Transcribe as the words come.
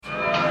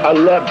I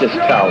love this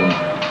town.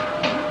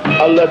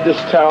 I love this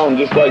town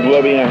just like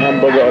loving a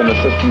hamburger on a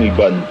sesame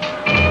bun.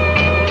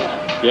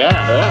 Yeah,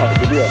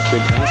 good deal.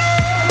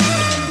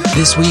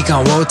 This week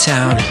on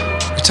Wotown,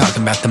 we're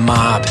talking about the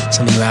mob.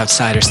 Some of you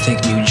outsiders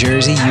think New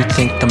Jersey, you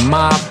think the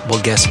mob.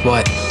 Well, guess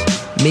what?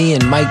 Me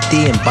and Mike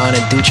D and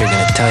Bonaduce are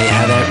going to tell you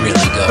how that really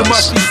goes. There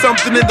must be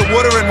something in the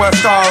water in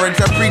West Orange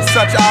that breeds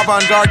such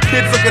avant-garde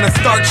kids looking to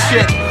start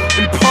shit.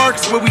 In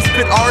parks where we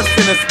spit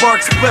arson and spark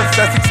spliffs,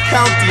 Essex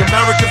County,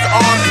 America's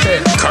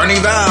armpit.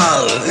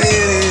 Carnival!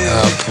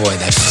 Oh boy,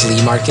 that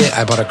flea market.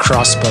 I bought a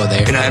crossbow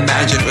there. And I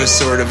imagine it was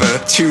sort of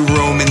two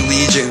Roman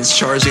legions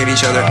charging at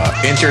each other.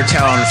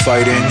 Intertown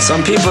fighting.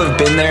 Some people have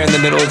been there in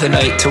the middle of the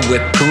night to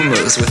whip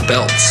pumas with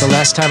belts. The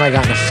last time I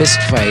got in a fist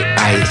fight,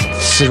 I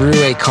threw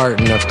a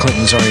carton of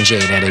Clinton's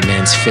Orangeade at a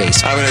man's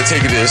face. I'm going to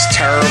take you to this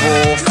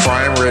terrible,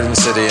 crime-ridden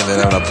city, and then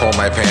I'm going to pull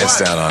my pants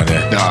down on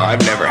you. No, I've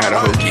never had a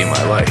hoagie in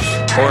my life.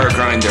 Or a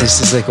grinder. This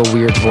is like a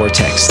weird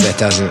vortex that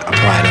doesn't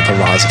apply to the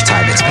laws of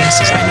time and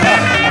space, as I know.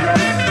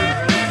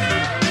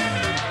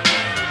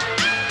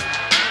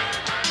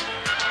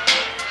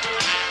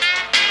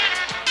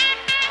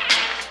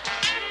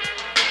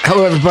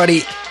 Hello,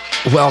 everybody.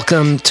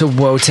 Welcome to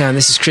Wotown.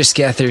 This is Chris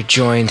Gether,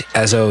 joined,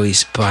 as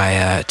always,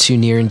 by two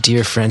near and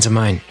dear friends of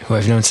mine who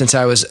I've known since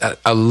I was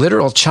a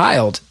literal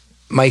child.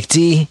 Mike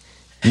D,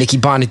 Nikki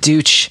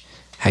Bonaduce.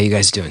 How you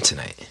guys doing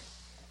tonight?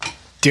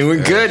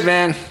 Doing good,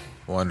 man.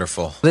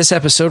 Wonderful. This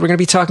episode, we're going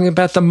to be talking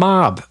about the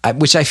mob,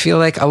 which I feel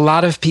like a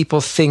lot of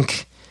people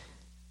think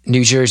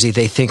New Jersey,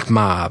 they think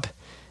mob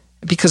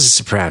because of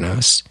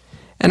Sopranos.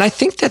 And I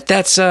think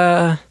that's...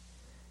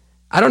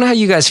 I don't know how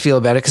you guys feel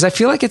about it, because I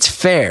feel like it's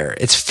fair.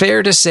 It's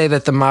fair to say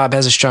that the mob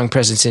has a strong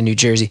presence in New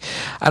Jersey.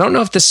 I don't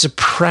know if the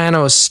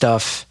Sopranos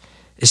stuff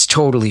is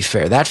totally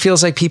fair. That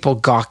feels like people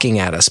gawking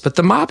at us. But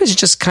the mob is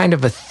just kind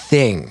of a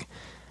thing.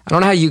 I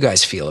don't know how you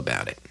guys feel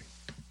about it.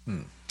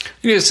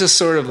 It's just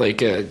sort of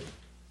like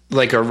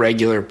a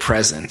regular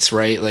presence,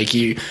 right? Like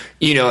you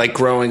know, like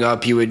growing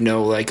up, you would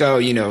know, like, oh,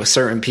 you know,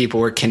 certain people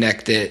were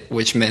connected,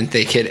 which meant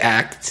they could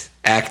act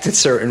in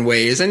certain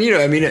ways. And, you know,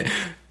 I mean,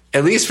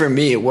 at least for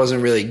me, it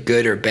wasn't really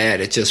good or bad.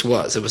 It just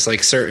was. It was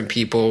like certain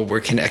people were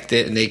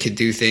connected and they could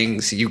do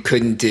things you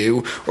couldn't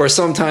do. Or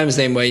sometimes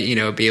they might, you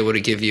know, be able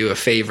to give you a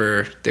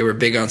favor. They were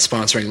big on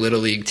sponsoring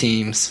Little League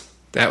teams.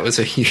 That was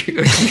a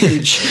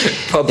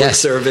huge public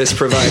service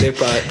provided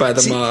by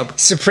the mob.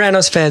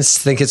 Sopranos fans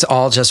think it's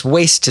all just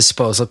waste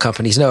disposal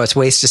companies. No, it's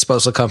waste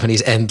disposal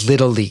companies and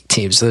Little League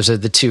teams. Those are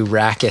the two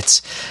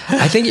rackets.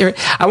 I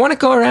want to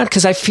go around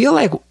because I feel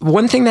like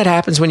one thing that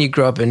happens when you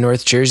grow up in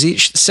North Jersey,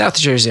 South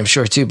Jersey, I'm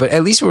sure too, but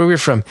at least where we're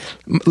from,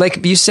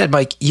 like you said,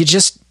 Mike, you're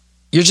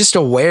just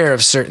aware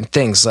of certain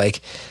things. Like,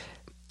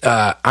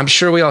 I'm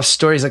sure we all have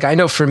stories. Like, I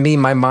know for me,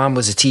 my mom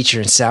was a teacher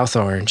in South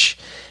Orange.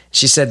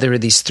 She said there were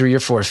these 3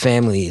 or 4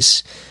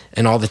 families,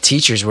 and all the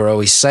teachers were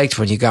always psyched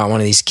when you got one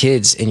of these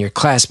kids in your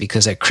class,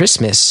 because at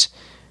Christmas,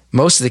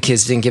 most of the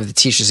kids didn't give the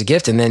teachers a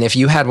gift. And then if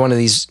you had one of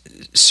these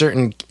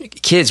certain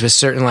kids with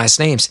certain last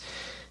names,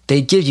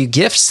 they'd give you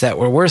gifts that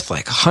were worth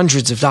like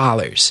hundreds of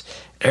dollars.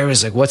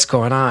 Everyone's like, what's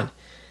going on?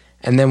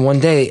 And then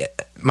one day,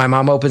 my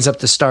mom opens up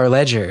the Star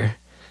Ledger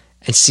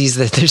and sees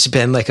that there's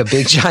been like a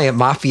big giant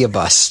mafia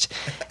bust,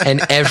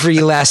 and every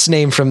last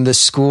name from the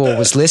school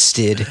was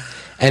listed.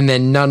 And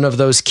then none of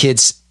those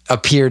kids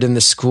appeared in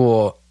the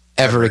school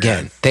ever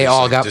again. They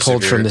all got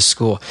pulled from the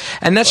school.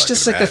 And that's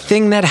just like a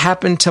thing that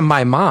happened to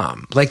my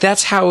mom. Like,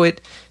 that's how it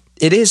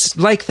is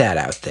like that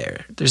out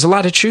there. There's a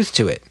lot of truth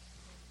to it.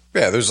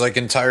 Yeah, there's like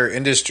entire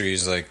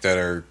industries like that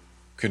are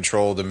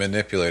controlled and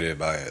manipulated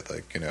by it.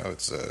 Like, you know,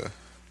 it's I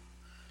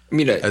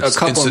mean, a it's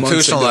couple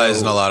institutionalized months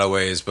ago, in a lot of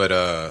ways,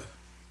 but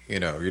you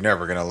know, you're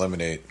never going to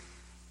eliminate,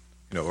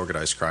 you know,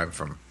 organized crime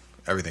from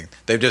everything.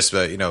 They've just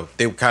you know,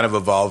 they've kind of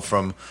evolved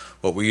from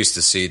what we used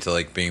to see to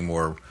like being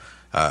more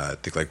I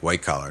think like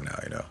white collar now,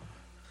 you know.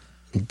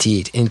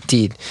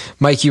 Indeed.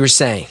 Mike, you were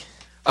saying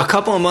a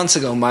couple of months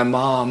ago, my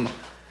mom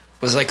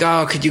was like,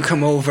 oh, could you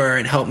come over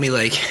and help me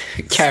like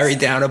carry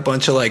down a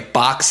bunch of like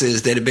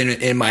boxes that have been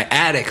in my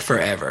attic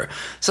forever?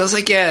 So I was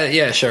like,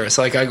 yeah, sure.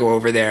 So like I go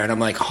over there and I'm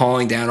like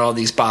hauling down all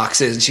these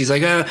boxes, and she's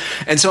like,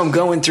 and so I'm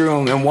going through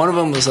them, and one of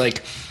them was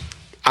like,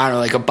 I don't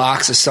know, like a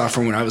box of stuff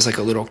from when I was like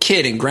a little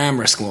kid in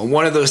grammar school. And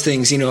one of those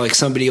things, you know, like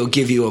somebody will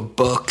give you a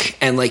book,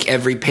 and like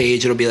every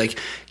page it'll be like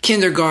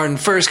kindergarten,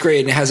 first grade,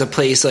 and it has a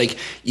place like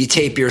you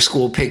tape your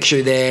school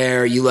picture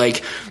there. You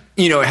like,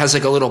 you know, it has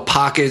like a little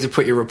pocket to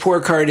put your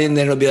report card in.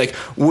 Then it'll be like,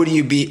 what do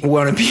you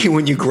want to be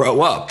when you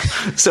grow up?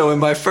 So in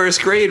my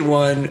first grade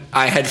one,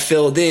 I had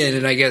filled in,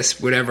 and I guess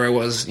whatever I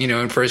was, you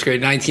know, in first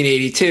grade,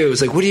 1982, it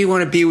was like, what do you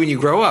want to be when you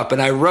grow up? And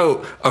I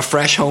wrote a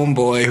fresh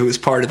homeboy who was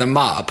part of the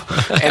mob.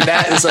 And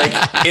that is like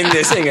in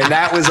this thing. And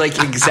that was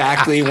like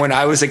exactly when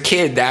I was a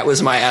kid, that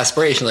was my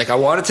aspiration. Like I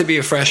wanted to be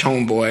a fresh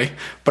homeboy,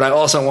 but I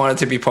also wanted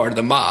to be part of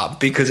the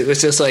mob, because it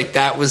was just like,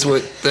 that was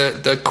what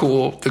the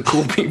cool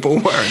people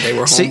were. They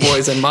were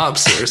homeboys and mob.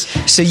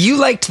 mobsters. So you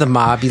liked the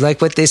mob, you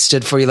liked what they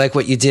stood for, you liked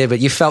what you did, but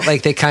you felt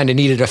like they kind of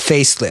needed a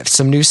facelift,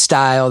 some new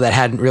style that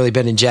hadn't really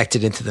been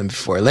injected into them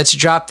before. Let's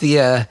drop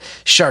the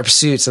sharp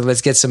suits and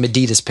let's get some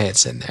Adidas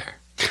pants in there.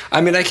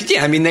 I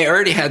mean, they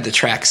already had the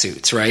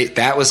tracksuits, right?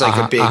 That was like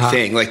a big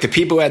thing. Like the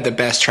people who had the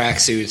best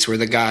tracksuits were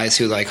the guys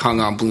who like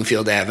hung on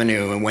Bloomfield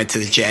Avenue and went to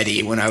the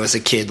Jetty when I was a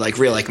kid, like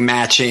real like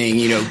matching,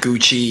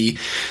 Gucci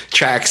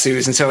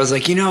tracksuits. And so I was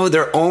like,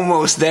 they're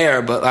almost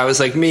there. But I was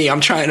like,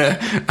 I'm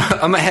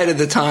ahead of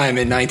the time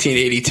in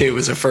 1982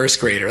 as a first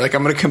grader. Like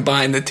I'm going to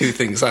combine the two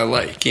things I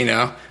like,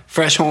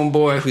 fresh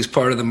homeboy who's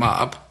part of the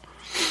mob.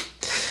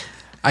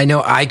 I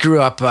know I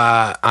grew up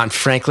on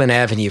Franklin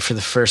Avenue for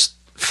the first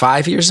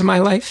 5 years of my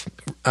life,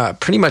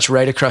 pretty much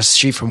right across the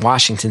street from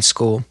Washington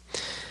School.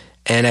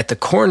 And at the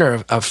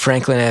corner of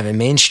Franklin Ave and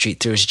Main Street,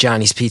 there was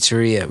Johnny's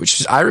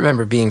Pizzeria, I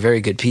remember being very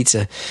good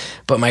pizza.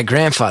 But my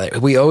grandfather,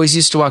 we always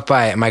used to walk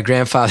by it, and my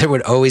grandfather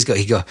would always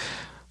he'd go,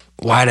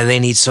 why do they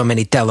need so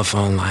many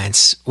telephone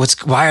lines?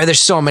 Why are there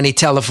so many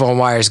telephone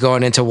wires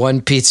going into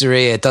one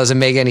pizzeria? It doesn't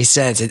make any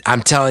sense.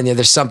 I'm telling you,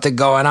 there's something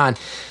going on.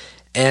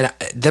 And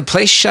the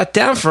place shut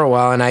down for a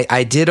while, and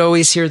I did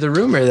always hear the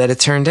rumor that it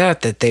turned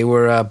out that they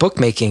were a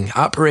bookmaking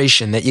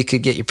operation, that you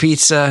could get your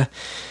pizza,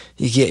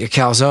 you could get your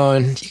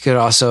calzone, you could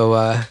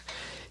also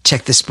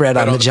check the spread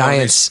on the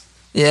Giants.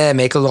 Yeah,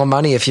 make a little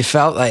money if you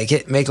felt like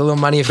it. Make a little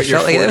money if you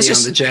felt like it. Put your 40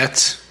 on the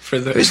Jets for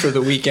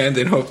the weekend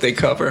and hope they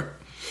cover.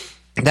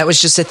 That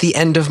was just at the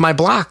end of my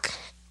block.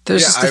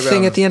 There's just a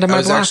thing at the end of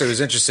my block. It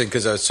was interesting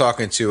because I was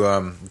talking to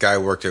a guy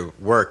who worked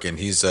at work, and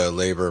he's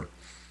labor,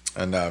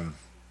 and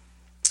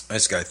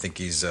this guy, I think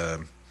he's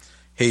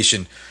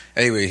Haitian.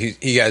 Anyway,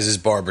 he has his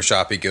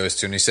barbershop he goes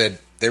to, and he said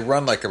they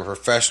run like a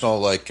professional,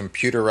 like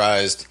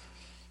computerized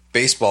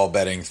baseball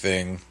betting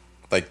thing,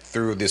 like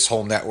through this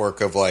whole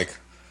network of like,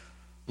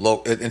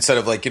 instead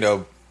of like,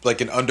 like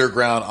an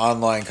underground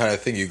online kind of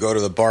thing, you go to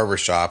the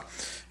barbershop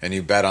and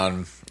you bet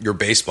on your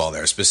baseball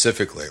there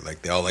specifically.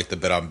 Like they all like to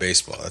bet on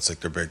baseball. That's like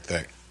their big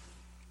thing.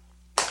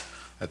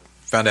 I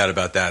found out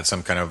about that,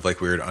 some kind of like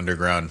weird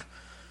underground,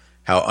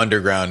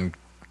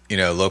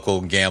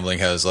 local gambling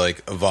has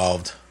like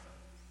evolved.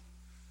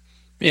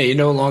 Yeah, you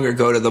no longer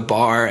go to the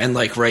bar and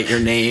like write your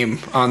name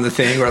on the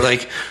thing, or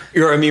like,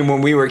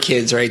 when we were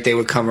kids, right? They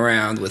would come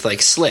around with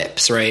like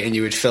slips, right? And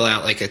you would fill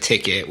out like a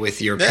ticket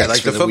with your picks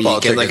like for the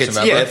week. And like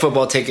a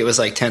football ticket was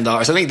like $10.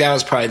 I think that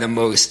was probably the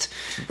most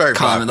very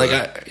common.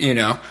 popular.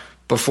 Like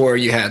before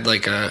you had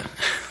like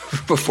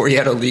before you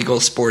had a legal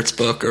sports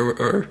book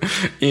or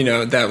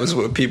that was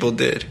what people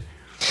did.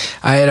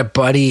 I had a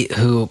buddy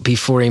who,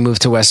 before he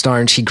moved to West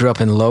Orange, he grew up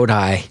in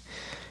Lodi,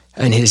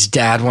 and his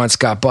dad once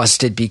got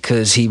busted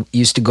because he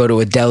used to go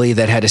to a deli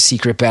that had a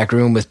secret back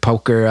room with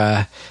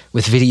poker,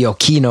 with video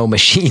Keno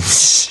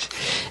machines.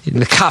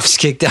 And the cops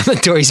kicked down the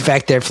door. He's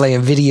back there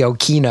playing video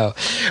Keno,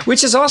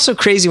 which is also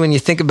crazy when you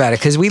think about it,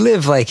 because we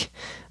live like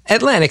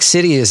Atlantic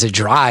City is a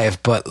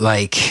drive, but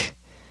like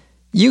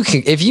you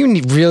can, if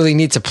you really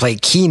need to play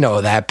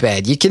Keno that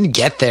bad, you can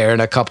get there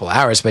in a couple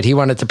hours. But he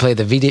wanted to play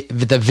the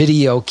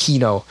video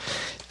Keno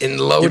in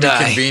Lodi. Give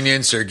me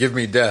convenience or give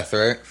me death,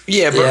 right?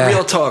 Yeah, but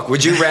real talk.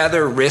 Would you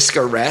rather risk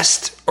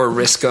arrest or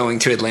risk going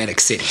to Atlantic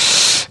City?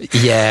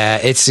 Yeah,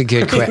 it's a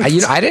good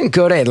question. I didn't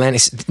go to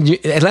Atlantic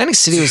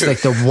City was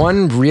like the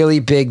one really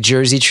big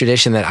Jersey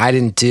tradition that I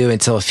didn't do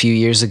until a few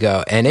years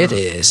ago, and it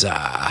is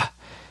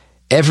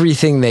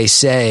everything they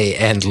say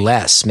and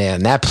less,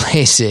 man. That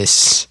place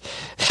is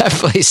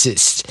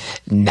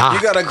not.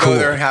 You got to cool. go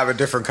there and have a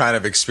different kind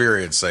of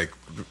experience. Like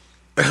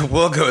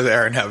we'll go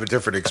there and have a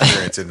different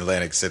experience in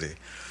Atlantic City.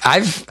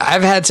 I've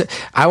had to.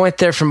 I went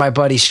there for my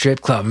buddy's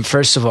strip club, and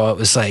first of all, it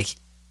was like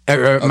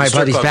my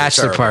buddy's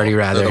bachelor party.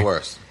 Rather, they're the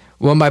worst.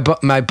 Well,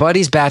 my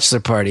buddy's bachelor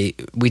party,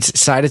 we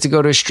decided to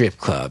go to a strip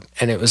club,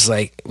 and it was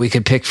like we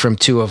could pick from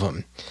two of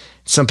them.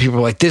 Some people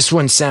were like, "This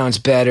one sounds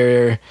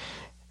better."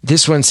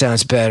 This one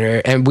sounds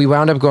better. And we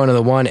wound up going to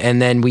the one,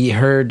 and then we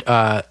heard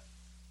the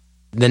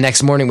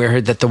next morning we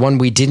heard that the one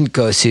we didn't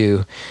go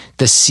to,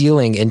 the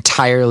ceiling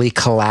entirely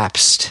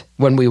collapsed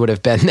when we would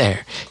have been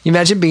there. You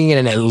imagine being in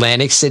an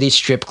Atlantic City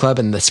strip club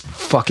and this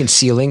fucking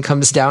ceiling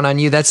comes down on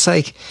you? That's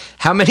like,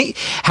 how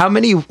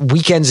many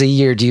weekends a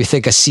year do you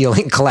think a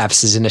ceiling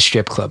collapses in a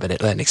strip club in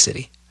Atlantic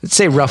City? Let's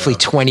say roughly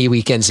 20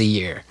 weekends a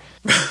year.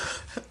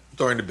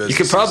 During the business.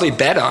 You could probably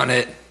bet on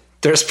it.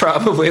 There's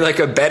probably like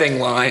a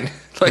betting line.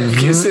 Like,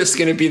 is this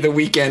going to be the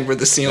weekend where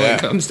the ceiling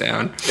comes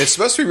down? It's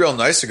supposed to be real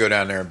nice to go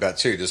down there and bet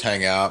too. Just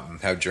hang out and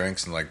have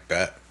drinks and like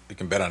bet. You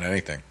can bet on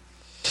anything.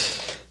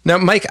 Now,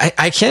 Mike,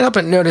 I can't help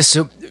but notice,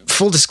 so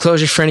full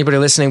disclosure for anybody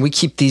listening, we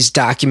keep these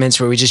documents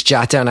where we just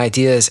jot down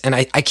ideas, and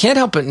I can't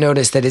help but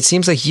notice that it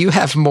seems like you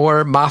have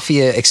more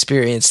mafia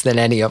experience than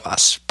any of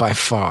us, by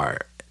far.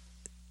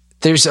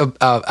 There's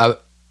a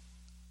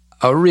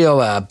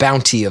real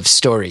bounty of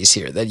stories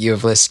here that you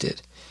have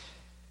listed.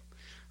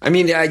 I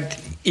mean,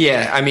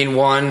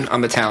 one,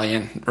 I'm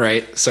Italian,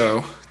 right?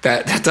 So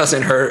that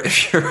doesn't hurt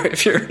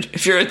if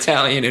you're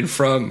Italian and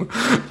from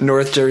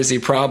North Jersey,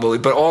 probably.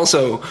 But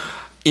also,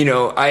 you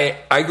know,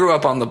 I grew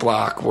up on the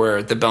block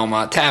where the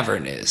Belmont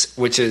Tavern is,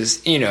 which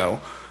is, you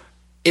know,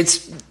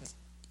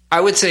 I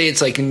would say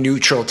it's like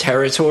neutral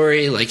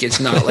territory. Like it's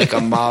not like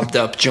a mobbed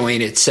up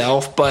joint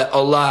itself, but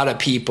a lot of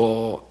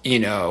people, you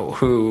know,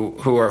 who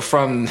are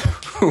from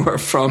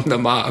the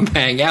mob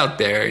hang out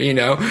there. You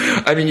know,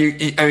 I mean,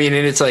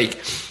 and it's like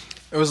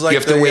it was like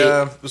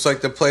it was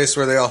like the place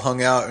where they all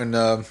hung out in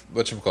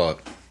whatchamacallit?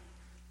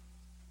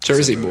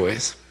 Jersey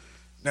Boys.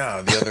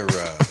 No, the other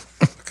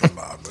fucking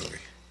mob movie.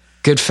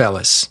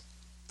 Goodfellas.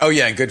 Oh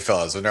yeah, and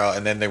Goodfellas,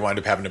 and then they wound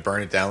up having to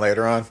burn it down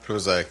later on. It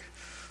was like.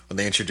 When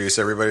they introduced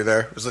everybody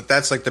there, it was like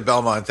that's like the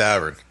Belmont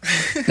Tavern.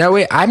 Now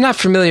wait, I'm not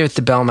familiar with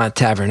the Belmont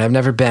Tavern. I've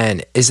never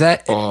been. Is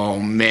that? Oh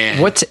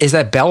man, is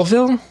that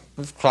Belleville?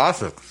 It's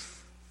classic.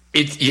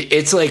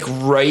 It's like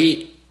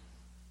right.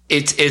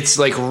 It's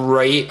like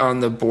right on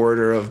the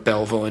border of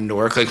Belleville and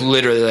Newark, like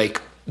literally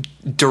like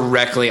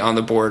directly on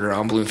the border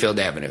on Bloomfield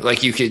Avenue.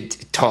 Like you could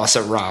toss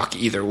a rock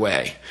either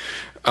way.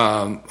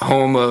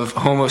 Home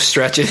of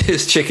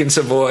Stretch's Chicken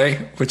Savoy,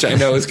 which I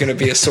know is going to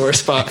be a sore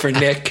spot for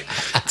Nick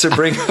to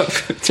bring up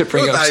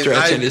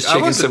Stretch and his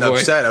Chicken I wasn't Savoy.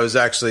 upset. I was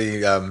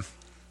actually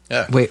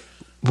Wait,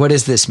 what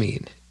does this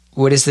mean?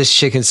 What is this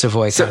Chicken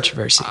Savoy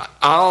controversy?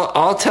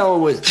 I'll tell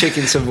what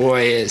Chicken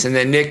Savoy is, and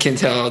then Nick can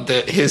tell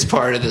his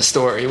part of the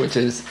story, which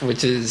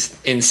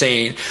is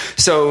insane.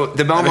 So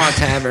the Belmont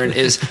Tavern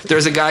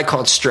there's a guy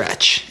called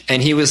Stretch,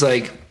 and he was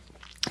like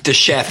the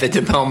chef at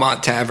the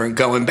Belmont Tavern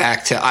going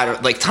back to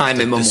time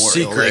immemorial. The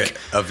secret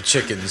of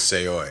Chicken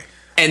Savoy.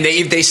 And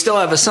they still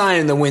have a sign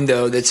in the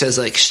window that says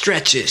like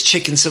Stretch's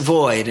Chicken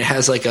Savoy, and it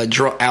has like a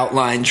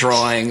outline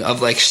drawing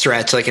of like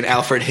Stretch, like an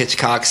Alfred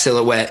Hitchcock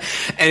silhouette,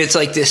 and it's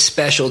like this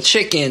special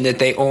chicken that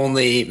they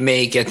only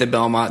make at the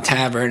Belmont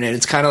Tavern, and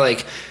it's kind of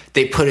like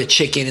they put a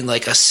chicken in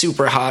like a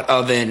super hot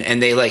oven and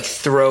they like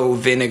throw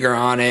vinegar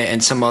on it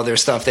and some other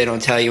stuff they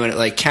don't tell you, and it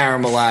like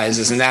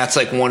caramelizes, and that's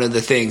like one of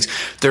the things.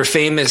 They're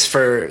famous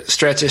for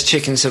Stretch's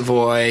Chicken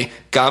Savoy,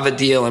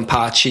 gavadil and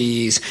pot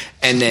cheese,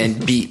 and then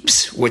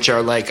beeps, which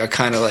are like a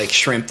kind of like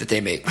shrimp that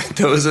they make.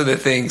 Those are the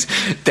things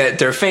that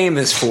they're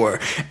famous for.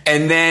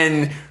 And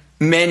then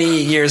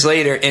many years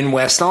later in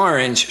West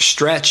Orange,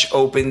 Stretch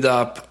opened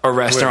up a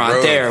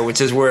restaurant there, which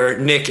is where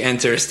Nick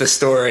enters the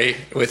story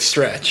with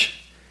Stretch.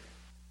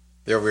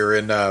 Yeah, we were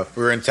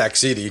in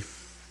Tax City,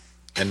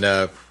 and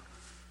that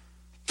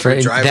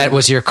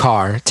was your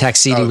car. Tax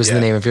City was the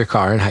name of your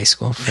car in high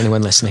school. For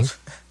anyone listening,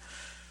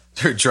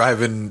 they're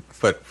driving,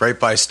 but right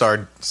by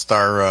Starlight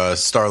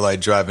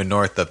driving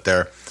north up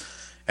there,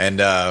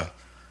 and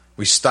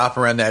we stop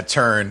around that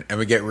turn, and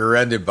we get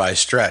rear-ended by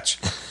Stretch.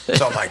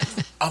 So I'm like,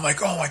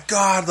 oh my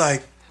god,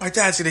 like my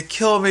dad's gonna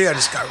kill me. I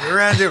just got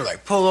rear-ended. We're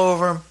like, pull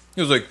over him.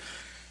 He was like,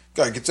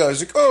 guy gets out. He's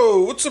like,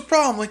 oh, what's the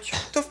problem? I'm like,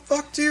 what the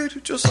fuck, dude?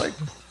 You just like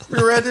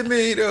rear-ended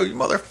me, you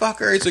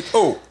motherfucker. He's like,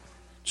 oh,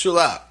 chill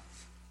out.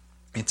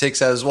 He takes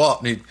out his wallet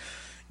and he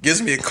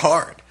gives me a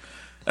card.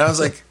 And I was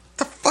like,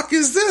 the fuck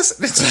is this?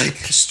 And it's like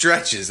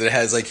Stretches. It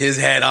has like his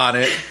head on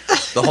it,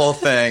 the whole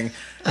thing.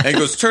 And he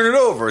goes, turn it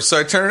over. So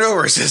I turn it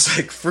over. It says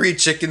like free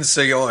Chicken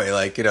Savoy,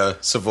 like,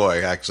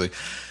 Savoy actually,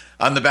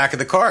 on the back of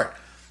the card.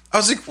 I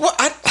was like, what?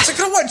 I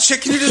don't want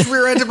chicken. You just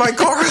rear-ended my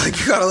car. Like,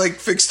 you gotta like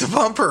fix the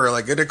bumper. Or,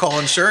 like, gonna call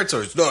insurance.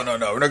 Or no,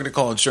 we're not gonna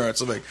call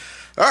insurance. I'm like,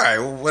 all right,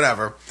 well,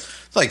 whatever.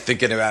 Like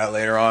thinking about it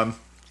later on,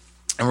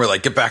 and we're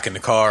like, get back in the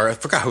car. I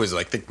forgot who was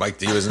like, I think Mike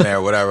D was in there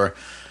or whatever.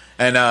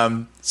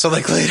 And so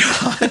like later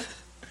on,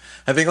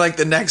 I think like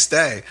the next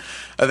day,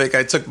 I think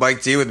I took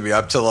Mike D with me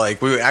up to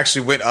like, we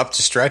actually went up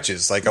to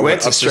Stretches. Like I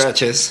went up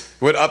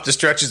to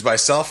Stretches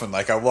myself, and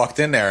like I walked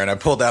in there and I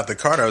pulled out the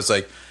card. I was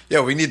like,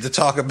 yo, we need to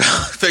talk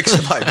about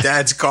fixing my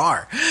dad's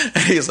car.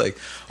 And he's like,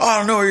 oh, I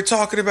don't know what you're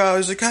talking about.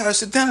 He's like, I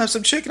said, Dad, have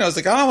some chicken. I was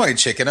like, I don't want any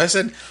chicken. I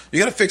said, you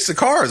got to fix the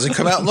car. I was like,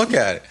 come out and look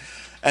at it.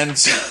 And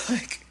so,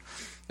 like,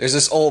 there's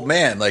this old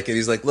man, like, and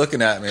he's like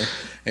looking at me, and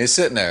he's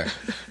sitting there.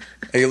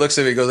 And he looks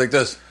at me, he goes like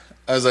this.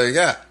 I was like,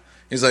 yeah.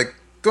 He's like,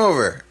 come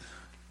over.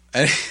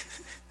 And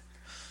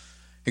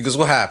he goes,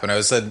 what happened?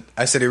 I said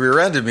he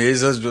rear-ended me. He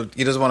says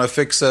he doesn't want to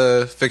fix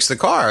the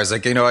car. I was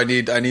like, I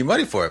need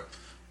money for it.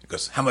 He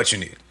goes, how much you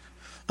need?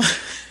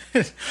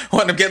 I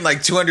wound up getting like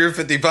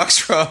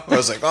 $250 from him. I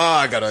was like, oh,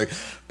 I gotta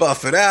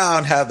buff it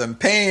out, have them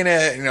paint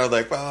it.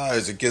 Like, well,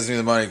 he gives me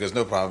the money. He goes,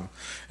 no problem.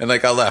 And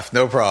like, I left,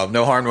 no problem,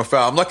 no harm, no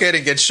foul. I'm lucky I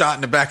didn't get shot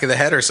in the back of the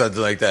head or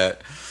something like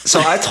that.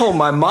 So I told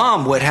my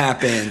mom what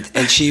happened,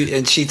 and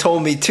she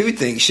told me two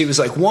things. She was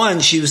like, one,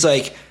 she's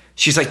like,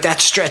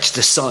 that's Stretch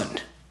the son.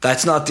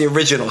 That's not the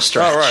original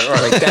Stretch. Oh,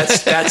 right. Like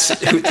that's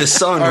the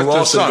son who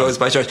also goes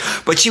by Stretch.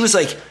 But she was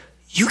like,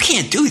 you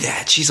can't do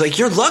that. She's like,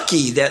 you're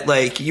lucky that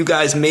like you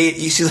guys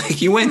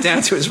you went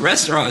down to his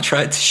restaurant,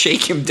 tried to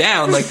shake him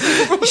down. Like,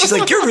 she's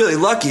like, you're really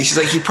lucky. She's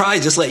like, he probably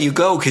just let you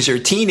go because you're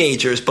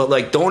teenagers, but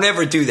like, don't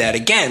ever do that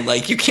again.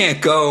 Like, you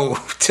can't go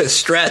to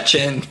Stretch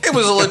and it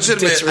was a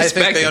legitimate. I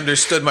think they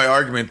understood my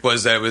argument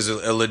was that it was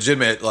a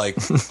legitimate, like,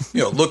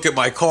 look at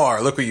my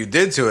car, look what you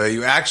did to it.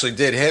 You actually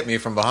did hit me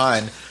from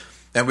behind,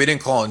 and we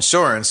didn't call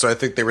insurance. So I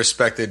think they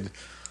respected,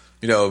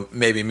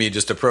 maybe me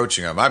just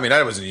approaching him. I mean,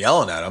 I wasn't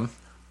yelling at him.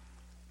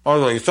 I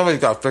was like,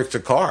 somebody's got to fix the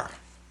car.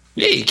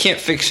 Yeah, you can't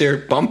fix your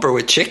bumper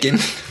with chicken.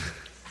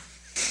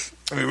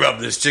 Let me rub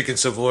this chicken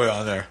Savoy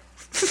on there.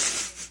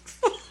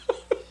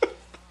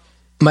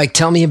 Mike,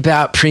 tell me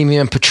about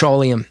Premium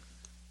Petroleum.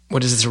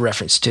 What is this a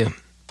reference to?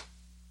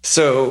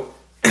 So,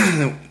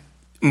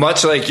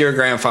 much like your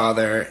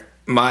grandfather,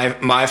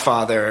 my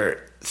father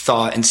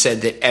thought and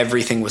said that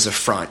everything was a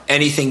front.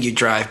 Anything you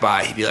drive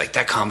by, he'd be like,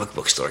 that comic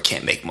book store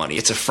can't make money.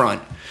 It's a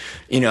front.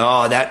 You know,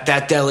 oh,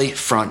 that deli,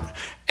 front.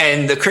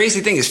 And the crazy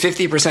thing is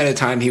 50% of the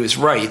time he was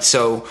right.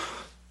 So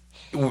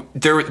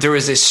there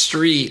was this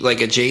street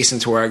like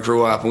adjacent to where I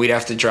grew up, and we'd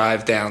have to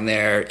drive down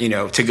there, you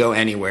know, to go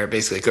anywhere,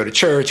 basically go to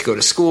church, go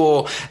to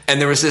school.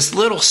 And there was this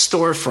little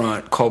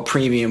storefront called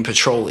Premium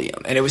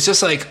Petroleum. And it was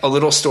just like a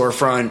little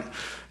storefront.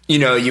 You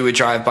know, you would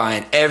drive by,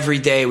 and every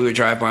day we would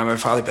drive by, and my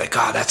father would be like,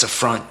 oh, that's a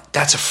front.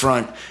 That's a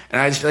front.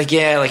 And I'd just be like,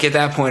 yeah, like at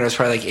that point, I was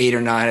probably like 8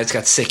 or 9. I just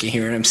got sick of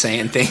hearing him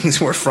saying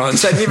things were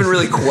fronts. I didn't even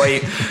really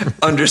quite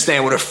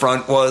understand what a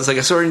front was. Like,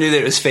 I sort of knew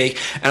that it was fake.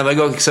 And I'm like,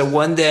 okay, so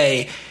one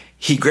day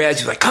he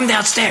grabs me, like, come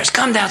downstairs.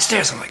 I'm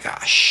like,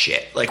 oh,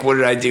 shit. Like, what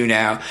did I do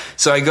now?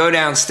 So I go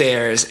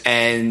downstairs,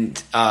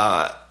 and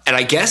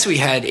I guess we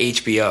had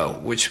HBO,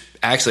 which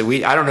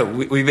actually I don't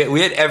know,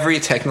 we had every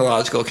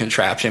technological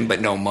contraption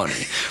but no money.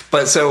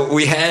 But so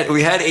we had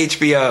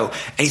HBO,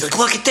 and he's like,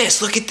 look at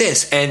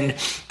this, and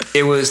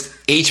it was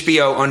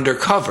HBO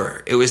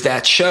Undercover. It was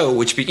that show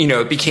which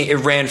it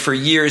ran for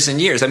years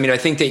and years. I mean, I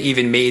think they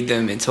even made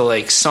them until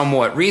like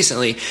somewhat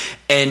recently.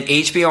 And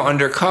HBO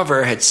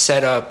Undercover had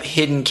set up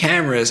hidden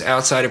cameras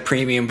outside of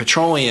Premium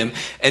Petroleum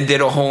and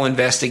did a whole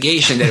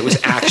investigation that it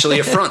was actually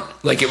a front.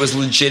 Like, it was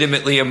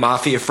legitimately a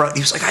mafia front.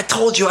 He was like, I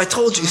told you.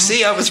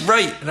 See, I was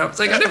right. And I was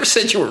like, I never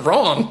said you were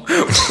wrong.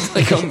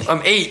 Like,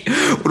 I'm 8.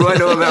 What do I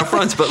know about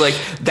fronts? But like,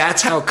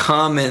 that's how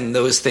common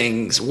those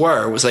things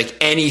were. It was like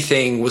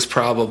anything was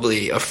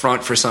probably a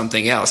front for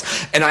something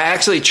else. And I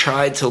actually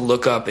tried to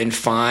look up and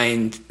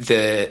find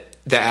the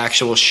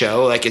actual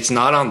show. Like, it's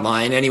not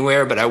online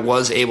anywhere, but I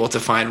was able to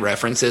find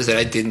references that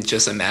I didn't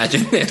just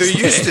imagine this. There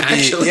used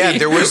to be,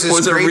 there was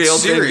this a great real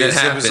series.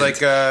 Thing that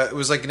it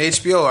was like an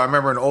HBO. I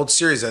remember an old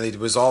series that it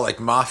was all like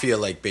mafia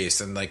like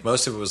based, and like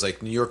most of it was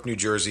like New York, New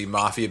Jersey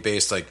mafia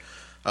based. Like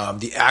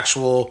the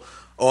actual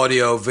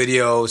audio,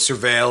 video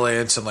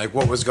surveillance, and like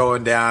what was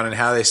going down and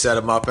how they set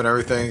them up and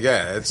everything.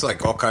 Yeah, it's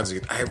like all kinds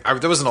of.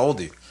 There was an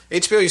oldie.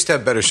 HBO used to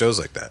have better shows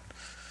like that.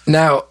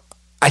 Now,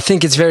 I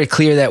think it's very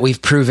clear that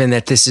we've proven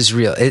that this is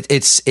real.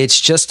 It's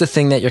just a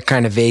thing that you're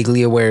kind of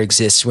vaguely aware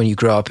exists when you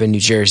grow up in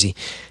New Jersey.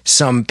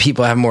 Some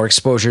people have more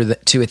exposure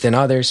to it than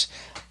others,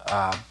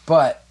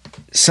 but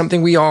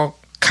something we all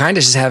kind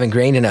of just have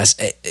ingrained in us.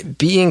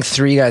 Being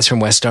 3 guys from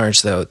West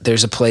Orange, though,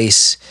 there's a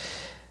place.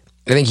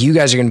 I think you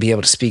guys are going to be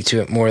able to speak to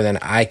it more than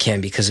I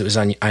can because it was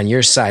on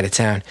your side of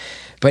town.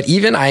 But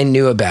even I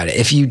knew about it.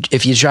 If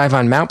you drive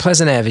on Mount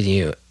Pleasant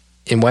Avenue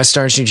in West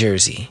Orange, New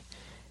Jersey,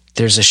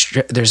 there's a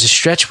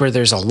stretch where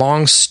there's a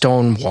long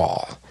stone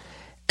wall,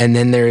 and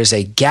then there is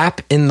a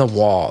gap in the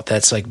wall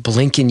that's like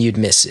blinking you'd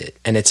miss it,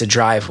 and it's a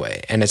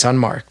driveway, and it's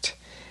unmarked.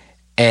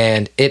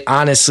 And it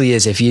honestly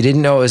is, if you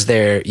didn't know it was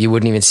there, you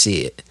wouldn't even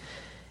see it.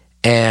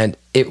 And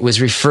it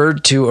was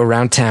referred to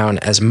around town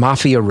as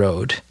Mafia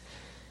Road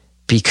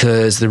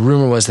because the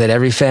rumor was that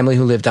every family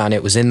who lived on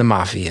it was in the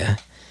mafia.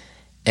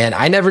 And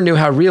I never knew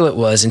how real it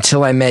was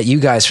until I met you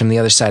guys from the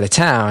other side of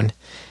town,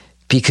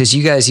 because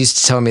you guys used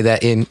to tell me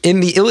that in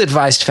the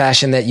ill-advised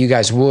fashion that you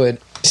guys would,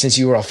 since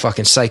you were all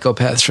fucking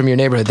psychopaths from your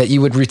neighborhood, that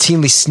you would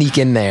routinely sneak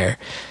in there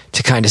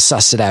to kind of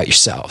suss it out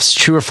yourselves.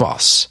 True or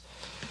false?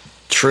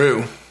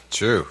 True.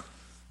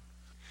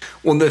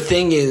 Well, the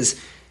thing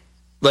is,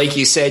 like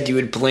you said, you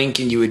would blink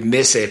and you would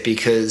miss it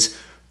because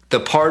the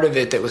part of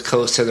it that was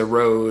close to the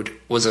road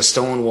was a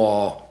stone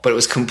wall, but it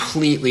was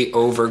completely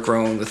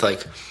overgrown with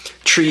like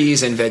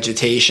trees and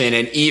vegetation,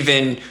 and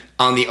even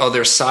on the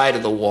other side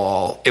of the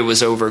wall, it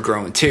was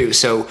overgrown too.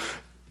 So,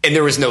 and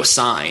there was no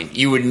sign.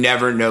 You would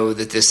never know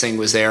that this thing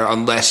was there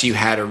unless you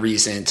had a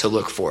reason to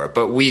look for it.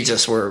 But we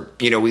just were,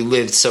 we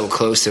lived so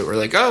close to it. We're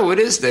like, oh, what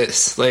is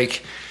this?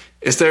 Like,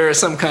 is there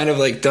some kind of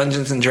like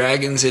Dungeons and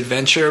Dragons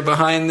adventure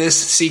behind this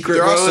secret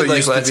road?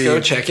 Like, let's go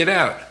check it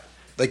out.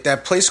 Like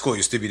that play school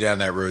used to be down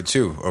that road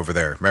too, over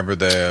there. Remember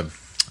the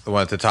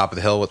one at the top of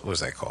the hill? What was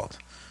that called?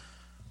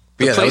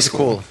 Yeah, that was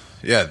cool.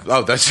 Yeah.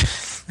 Oh, that's.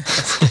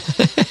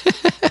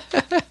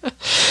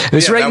 It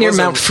was right near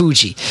Mount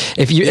Fuji.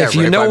 If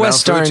you know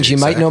West Orange, you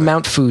might know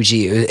Mount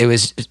Fuji. It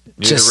was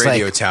just near the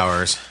radio like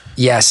towers.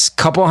 Yes,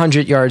 couple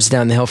 100 yards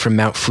down the hill from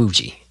Mount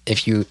Fuji.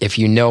 If you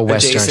know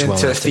West Orange well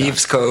enough. Adjacent to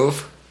Thieves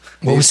Cove.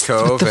 Thieves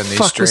Cove and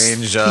the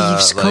strange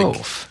Thieves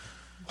Cove.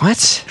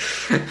 What?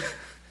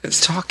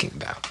 It's talking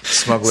about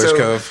Smuggler's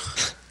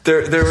Cove.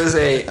 There was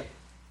a.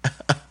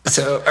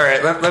 So all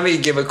right, let me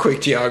give a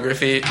quick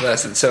geography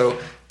lesson. So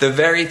the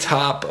very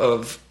top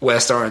of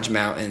West Orange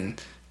Mountain,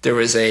 there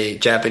was a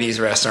Japanese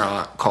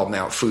restaurant called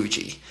Mount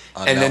Fuji.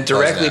 On And then Mount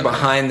directly Pleasant Avenue.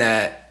 behind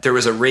that, there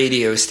was a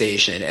radio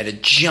station and a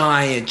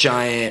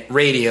giant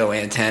radio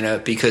antenna,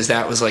 because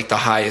that was like the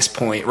highest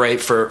point, right,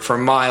 for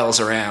miles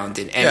around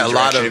in any Yeah, a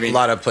lot direction. of I mean, a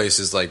lot of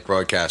places like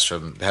broadcast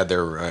from had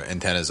their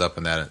antennas up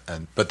in that,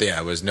 but yeah,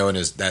 it was known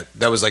as that.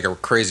 That was like a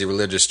crazy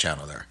religious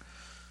channel there.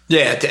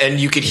 yeah, and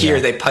you could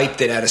hear they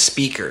piped it out of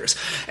speakers.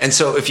 And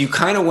so if you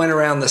kind of went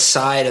around the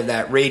side of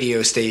that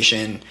radio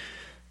station,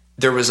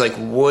 there was like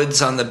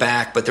woods on the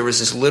back, but there was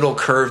this little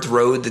curved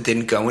road that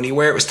didn't go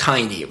anywhere. It was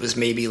tiny. It was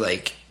maybe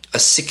like a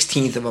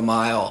 16th of a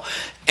mile.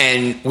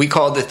 And we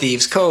called it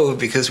Thieves Cove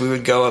because we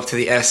would go up to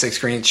the Essex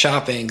Green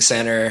Shopping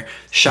Center,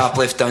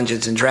 shoplift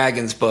Dungeons and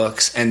Dragons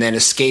books, and then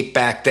escape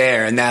back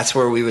there. And that's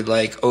where we would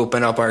like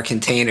open up our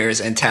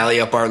containers and tally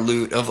up our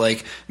loot of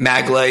like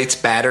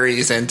Maglites,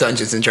 batteries, and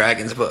Dungeons and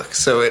Dragons books.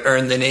 So it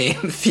earned the name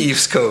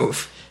Thieves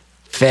Cove.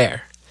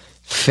 Fair.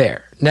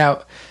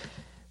 Now,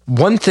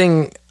 one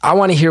thing, I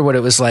want to hear what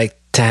it was like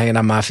to hang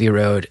on Mafia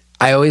Road.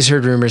 I always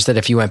heard rumors that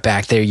if you went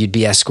back there, you'd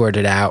be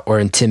escorted out or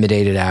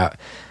intimidated out.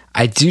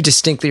 I do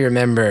distinctly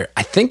remember,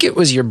 I think it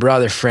was your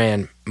brother,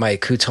 Fran,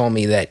 Mike, who told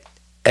me that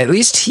at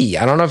least he,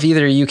 I don't know if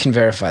either of you can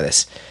verify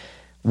this,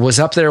 was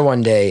up there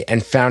one day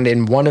and found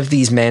in one of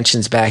these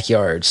mansions'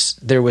 backyards,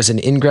 there was an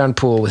in-ground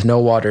pool with no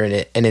water in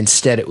it, and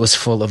instead it was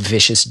full of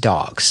vicious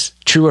dogs.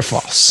 True or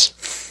false?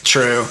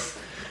 True.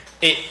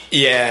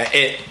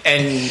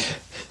 And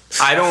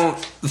I don't,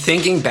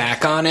 thinking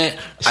back on it,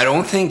 I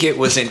don't think it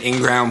was an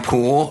in-ground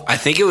pool. I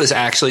think it was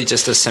actually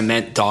just a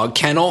cement dog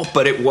kennel,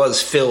 but it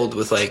was filled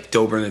with like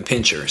Doberman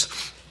pinchers.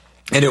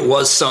 And it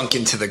was sunk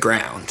into the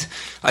ground.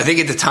 I think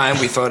at the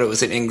time we thought it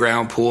was an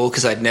in-ground pool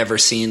because I'd never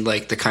seen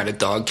like the kind of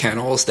dog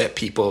kennels that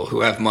people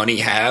who have money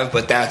have.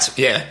 But that's,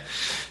 yeah,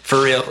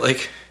 for real,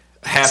 like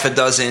half a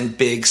dozen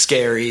big,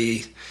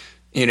 scary,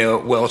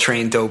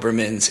 well-trained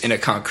Dobermans in a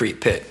concrete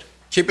pit.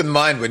 Keep in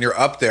mind when you're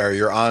up there,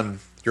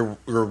 you're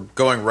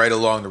going right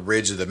along the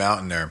ridge of the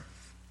mountain there.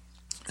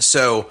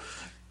 So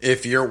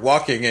if you're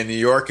walking and New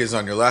York is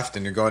on your left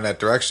and you're going that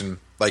direction,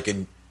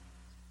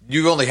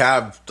 you only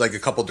have like a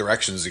couple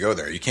directions to go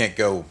there. You can't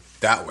go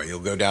that way. You'll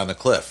go down the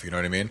cliff. You know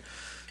what I mean?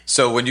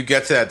 So when you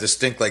get to that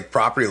distinct like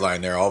property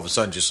line there, all of a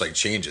sudden just like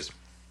changes.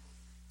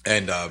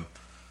 And I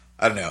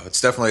don't know. It's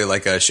definitely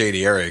like a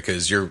shady area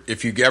because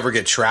if you ever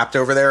get trapped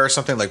over there or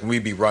something, like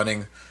we'd be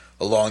running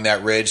along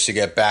that ridge to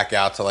get back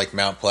out to like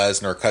Mount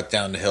Pleasant or cut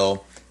down the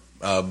hill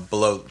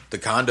below the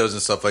condos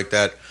and stuff like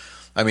that.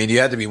 I mean, you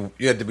had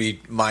to be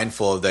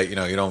mindful of that. You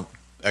don't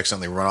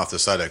accidentally run off the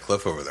side of that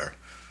cliff over there.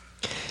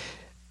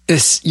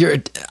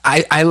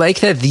 I like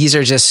that these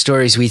are just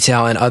stories we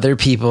tell and other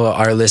people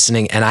are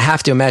listening. And I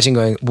have to imagine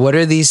going, what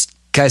are these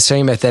guys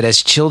talking about? That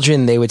as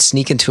children, they would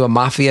sneak into a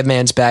mafia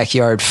man's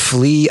backyard,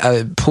 flee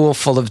a pool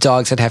full of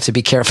dogs, and have to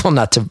be careful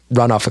not to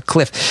run off a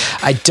cliff.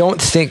 I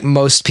don't think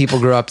most people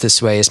grow up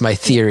this way is my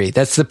theory.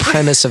 That's the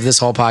premise of this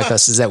whole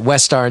podcast, is that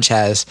West Orange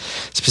has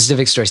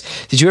specific stories.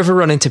 Did you ever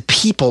run into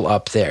people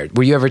up there?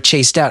 Were you ever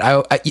chased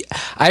out?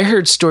 I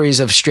heard stories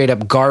of straight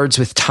up guards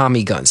with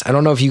Tommy guns. I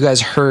don't know if you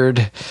guys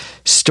heard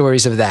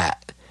stories of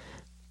that,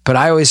 but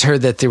I always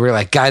heard that there were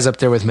like guys up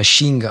there with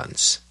machine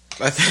guns.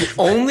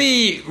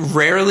 Only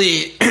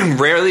rarely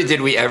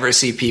did we ever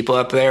see people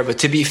up there, but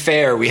to be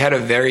fair, we had a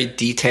very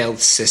detailed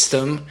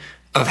system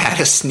of how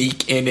to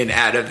sneak in and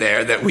out of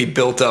there that we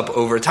built up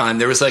over time.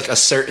 There was like a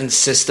certain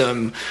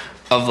system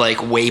of like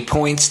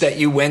waypoints that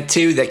you went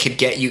to that could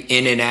get you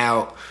in and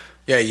out.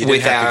 Yeah, you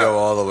didn't have to go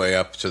all the way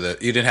up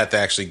you didn't have to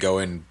actually go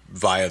in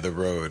via the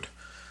road.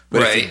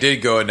 But if you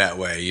did go in that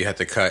way, you had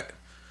to cut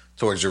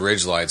towards your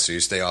ridge line so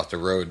you stay off the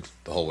road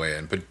the whole way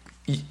in. But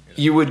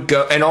you would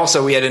go, and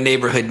also we had a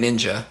neighborhood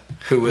ninja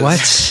who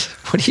was...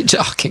 What are you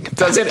talking about?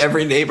 Doesn't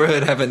every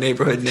neighborhood have a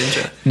neighborhood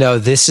ninja? No,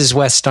 this is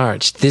West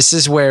Orange. This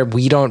is where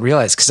we don't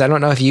realize, because I don't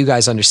know if you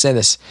guys understand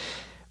this.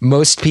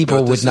 Most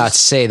people would not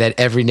say that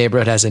every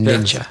neighborhood has a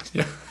ninja.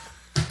 Yeah.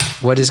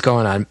 What is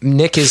going on?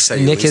 Nick is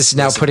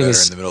now putting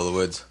his in the middle of the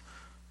woods.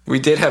 We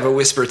did have a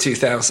Whisper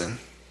 2000.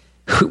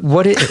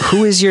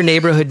 Who is your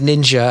neighborhood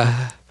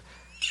ninja?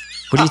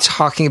 What are you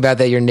talking about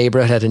that your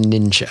neighborhood had a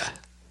ninja?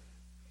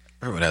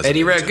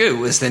 Eddie Ragu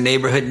was the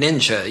neighborhood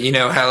ninja. You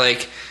know how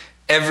like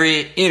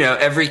every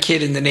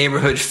kid in the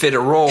neighborhood fit a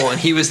role, and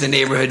he was the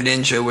neighborhood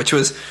ninja, which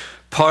was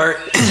part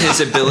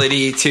his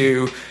ability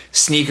to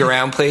sneak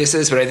around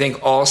places, but I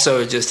think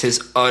also just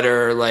his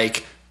utter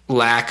like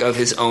lack of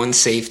his own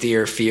safety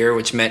or fear,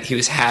 which meant he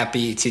was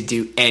happy to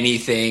do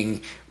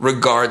anything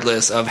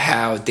regardless of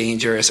how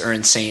dangerous or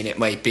insane it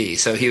might be.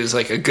 So he was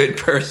like a good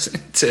person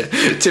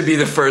to be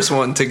the first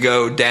one to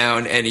go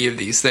down any of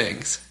these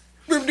things.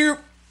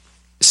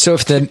 So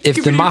if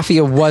the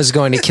mafia was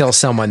going to kill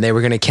someone, they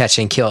were going to catch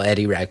and kill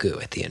Eddie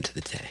Ragu at the end of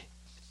the day.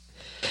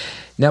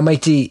 Now,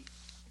 Mike D,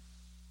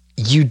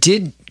 you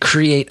did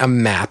create a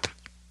map.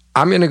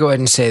 I'm going to go ahead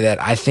and say that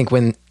I think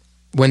when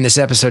this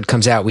episode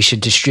comes out, we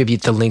should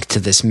distribute the link to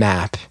this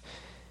map.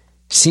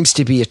 Seems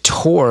to be a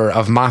tour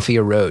of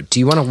Mafia Road. Do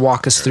you want to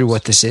walk us through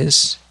what this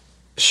is?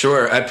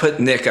 Sure. I put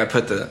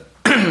the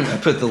I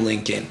put the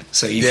link in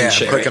so you Yeah, can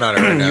share I'm clicking on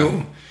it right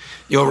now.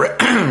 You'll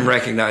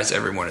recognize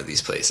every one of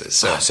these places.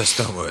 So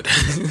Sestone Wood.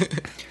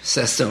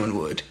 Sestone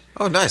Wood.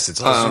 Oh, nice.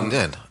 It's all zoomed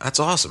in. That's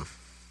awesome.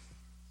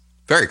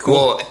 Very cool.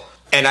 Well,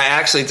 and I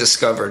actually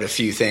discovered a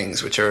few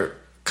things which are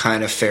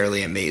kind of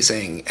fairly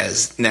amazing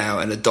as now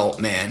an adult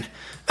man.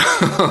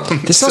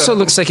 This also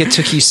looks like it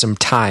took you some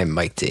time,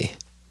 Mike D.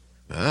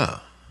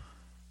 Oh.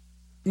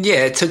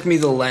 Yeah, it took me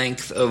the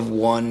length of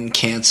one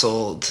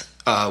canceled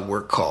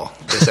work call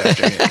this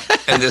afternoon.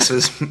 And this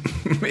was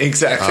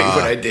exactly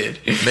what I did.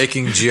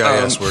 Making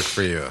GIS work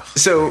for you.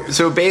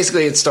 So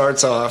basically it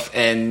starts off,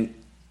 and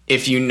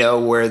if you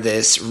know where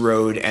this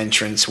road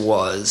entrance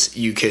was,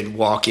 you could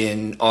walk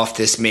in off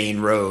this main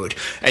road.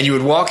 And you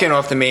would walk in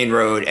off the main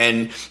road,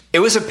 and it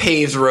was a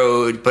paved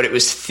road, but it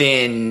was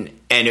thin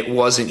and it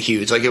wasn't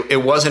huge. Like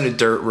it wasn't a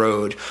dirt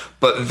road,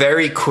 but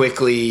very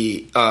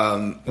quickly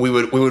we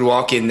would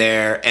walk in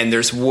there, and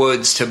there's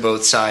woods to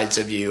both sides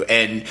of you.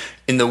 And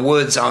in the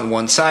woods on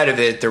one side of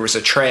it, there was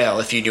a trail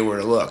if you knew where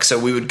to look. So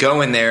we would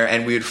go in there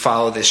and we would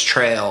follow this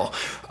trail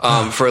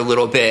for a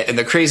little bit. And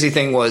the crazy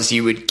thing was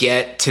you would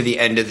get to the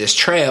end of this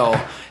trail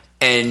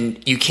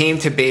and you came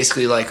to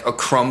basically like a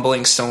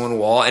crumbling stone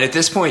wall. And at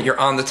this point, you're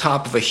on the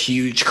top of a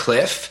huge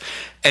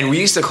cliff. And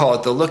we used to call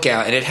it the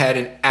Lookout, and it had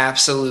an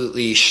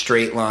absolutely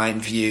straight line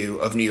view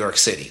of New York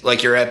City.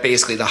 Like you're at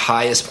basically the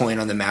highest point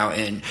on the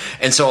mountain.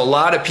 And so a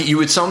lot of you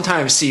would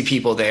sometimes see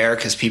people there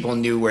because people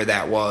knew where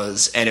that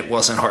was, and it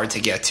wasn't hard to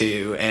get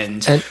to.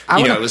 And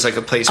it was like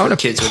a place where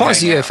kids would hang out. I want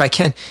to pause you if I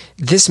can.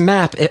 This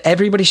map,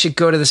 everybody should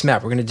go to this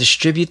map. We're going to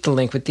distribute the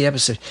link with the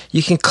episode.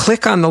 You can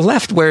click on the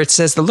left where it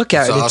says the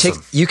Lookout. That's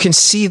awesome. You can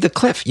see the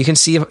cliff. You can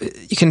see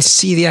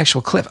the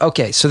actual cliff.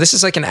 Okay, so this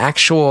is like an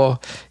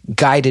actual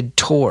guided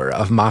tour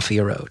of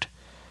Mafia Road.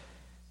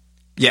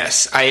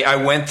 Yes, I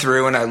went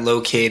through and I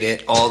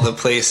located all the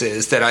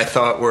places that I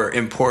thought were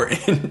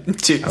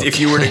important if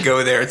you were to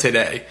go there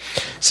today.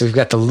 So we've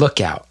got the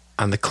Lookout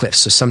on the cliff.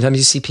 So sometimes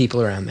you see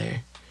people around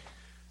there.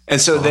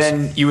 And so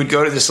then you would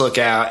go to this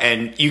Lookout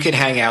and you could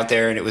hang out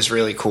there, and it was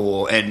really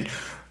cool. And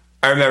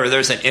I remember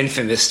there's an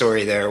infamous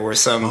story there where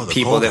some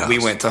people that we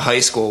went to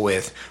high school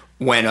with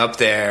went up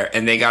there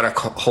and they got a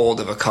hold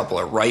of a couple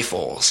of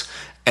rifles.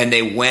 And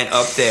they went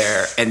up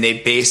there and they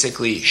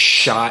basically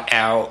shot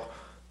out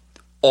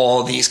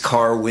all these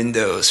car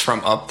windows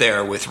from up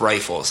there with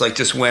rifles. Like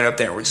just went up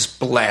there and were just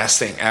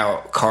blasting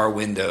out car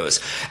windows.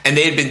 And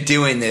they had been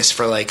doing this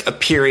for like a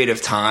period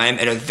of time.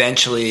 And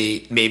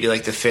eventually, maybe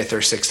like the fifth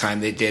or sixth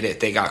time they did it,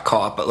 they got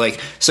caught. But like,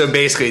 so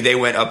basically they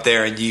went up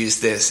there and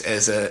used this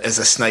as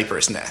a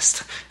sniper's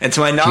nest. And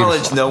to my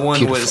knowledge, no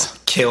one was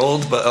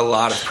killed, but a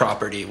lot of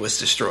property was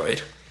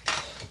destroyed.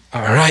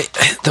 All right,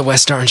 the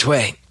West Orange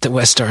Way. The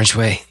West Orange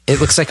Way.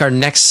 It looks like our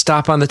next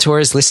stop on the tour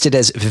is listed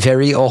as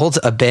very old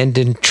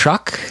abandoned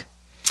truck.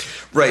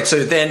 Right,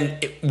 so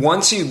then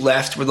once you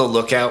left where the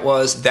Lookout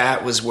was,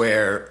 that was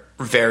where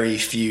very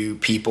few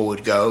people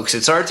would go, because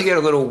it started to get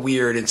a little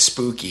weird and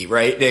spooky,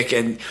 right, Nick?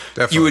 And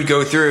Definitely. You would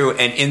go through,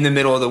 and in the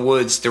middle of the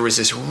woods, there was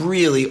this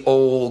really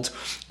old,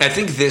 I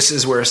think this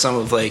is where some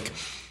of like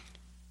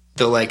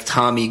the like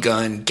Tommy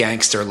Gun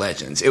gangster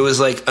legends. It was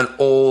like an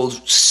old,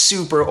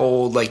 super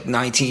old, like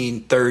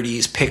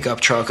 1930s pickup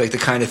truck, like the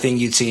kind of thing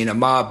you'd see in a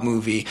mob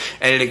movie.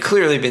 And it had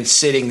clearly been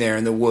sitting there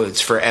in the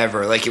woods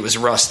forever. Like it was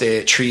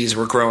rusted, trees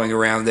were growing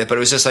around it, but it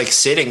was just like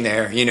sitting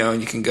there, and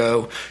you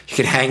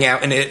could hang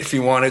out in it if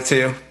you wanted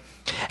to.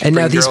 And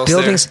now these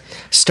buildings,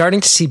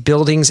 starting to see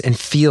buildings and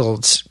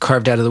fields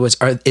carved out of the woods.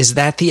 Is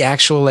that the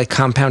actual like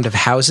compound of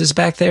houses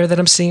back there that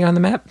I'm seeing on the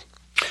map?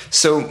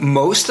 So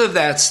most of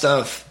that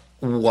stuff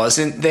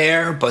wasn't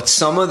there, but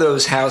some of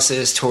those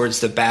houses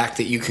towards the back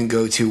that you can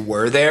go to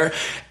were there.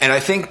 And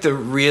I think the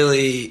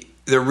really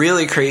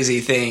crazy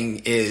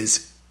thing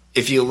is,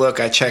 if you look,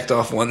 I checked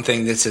off one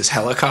thing that says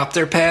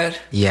helicopter pad.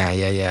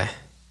 Yeah.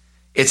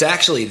 It's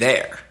actually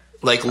there.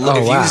 Like, look,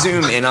 if you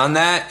zoom in on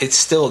that, it's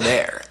still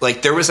there.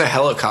 Like, there was a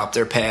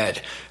helicopter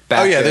pad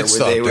back there. That's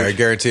still up there, I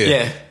guarantee it.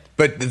 Yeah.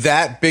 But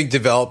that big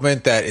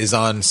development that is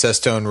on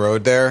Sestone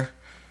Road there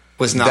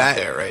was not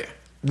there, right?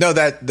 No,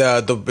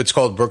 it's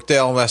called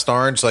Brookdale in West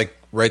Orange, like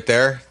right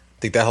there. I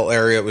think that whole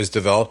area was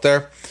developed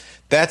there.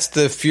 That's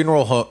the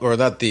funeral home, or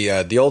not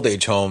the old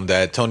age home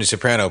that Tony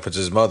Soprano puts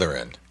his mother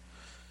in.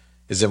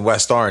 Is in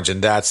West Orange,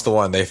 and that's the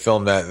one they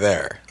filmed that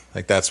there.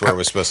 Like that's where it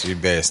was supposed to be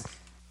based.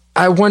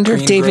 I wonder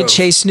if David Grove.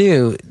 Chase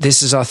knew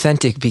this is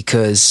authentic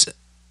because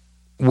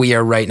we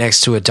are right next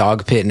to a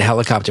dog pit and a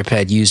helicopter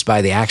pad used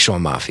by the actual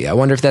mafia. I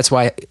wonder if that's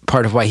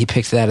part of why he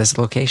picked that as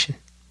the location.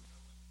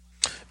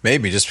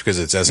 Maybe just because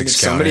it's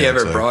Essex County. Somebody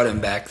ever brought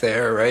him back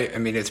there, right? I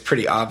mean, it's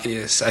pretty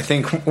obvious, I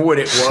think, what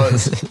it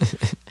was.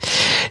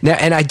 Now,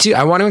 and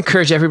I want to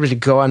encourage everybody to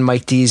go on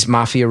Mike D's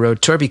Mafia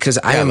Road Tour, because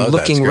I am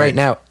looking right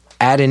now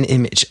at an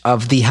image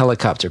of the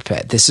helicopter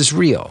pad. This is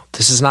real.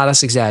 This is not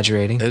us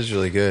exaggerating. That is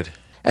really good.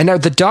 And now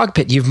the dog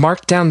pit. You've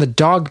marked down the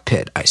dog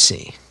pit, I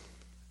see.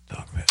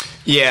 Dog pit.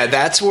 Yeah,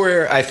 that's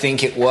where I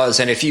think it was.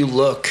 And if you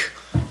look,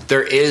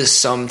 there is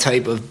some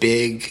type of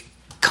big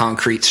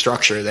concrete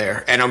structure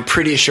there, and I'm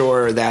pretty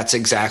sure that's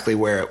exactly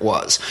where it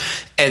was.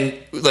 And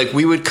like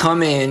we would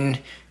come in,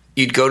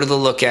 you'd go to the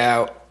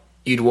lookout,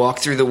 you'd walk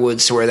through the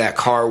woods to where that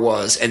car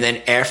was, and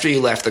then after you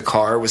left the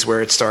car was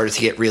where it started to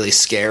get really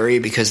scary,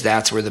 because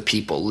that's where the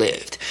people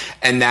lived,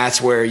 and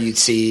that's where you'd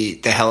see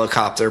the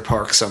helicopter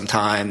park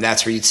sometime,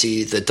 that's where you'd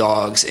see the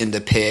dogs in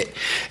the pit.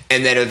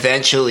 And then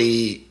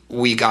eventually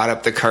we got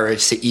up the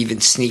courage to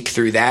even sneak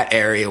through that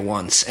area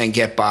once and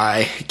get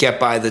by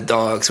the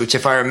dogs, which,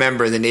 if I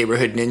remember, the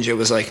neighborhood ninja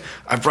was like,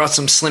 I brought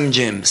some Slim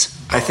Jims.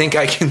 I think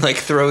I can like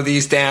throw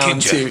these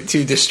down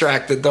to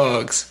distract the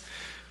dogs.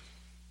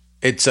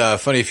 It's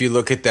funny, if you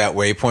look at that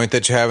waypoint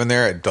that you have in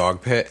there at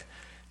Dog Pit,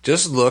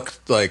 just look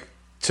like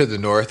to the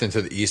north and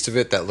to the east of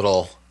it,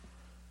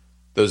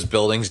 those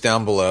buildings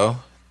down below,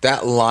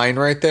 that line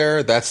right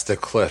there, that's the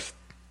cliff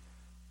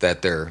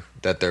that their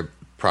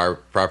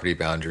property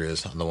boundary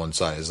is on the one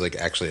side. Is like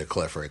actually a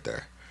cliff right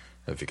there,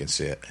 if you can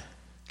see it.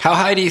 How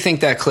high do you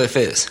think that cliff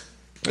is?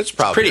 It's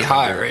probably pretty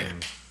high, right?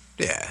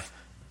 Yeah.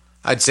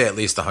 I'd say at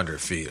least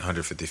 100 feet,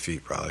 150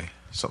 feet probably.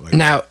 Something like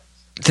Now,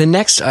 the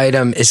next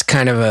item is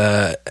kind of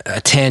a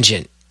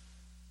tangent,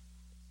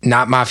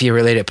 not mafia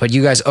related, but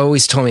you guys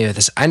always told me about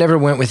this. I never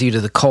went with you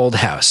to the Cold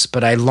House,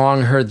 but I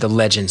long heard the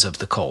legends of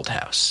the Cold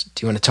House.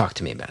 Do you want to talk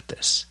to me about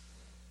this?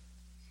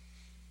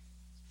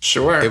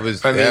 Sure. It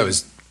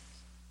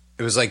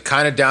was like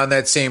kind of down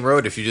that same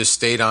road. If you just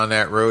stayed on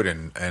that road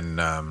and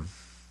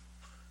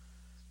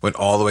went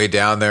all the way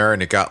down there,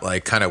 and it got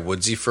like kind of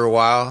woodsy for a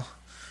while,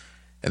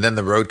 and then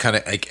the road kind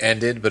of like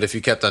ended. But if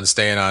you kept on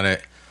staying on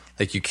it,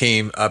 like you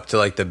came up to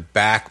like the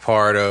back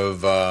part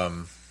of, I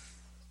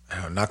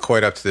don't know, not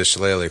quite up to the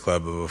Shillelagh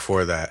Club, but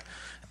before that,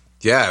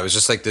 yeah, it was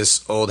just like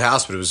this old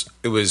house, but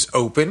it was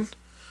open.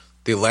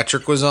 The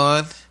electric was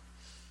on,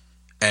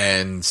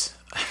 and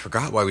I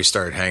forgot why we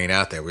started hanging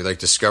out there. We like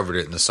discovered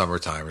it in the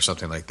summertime or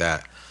something like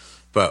that.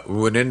 But we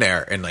went in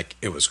there and like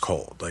it was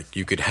cold. Like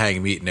you could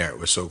hang meat in there. It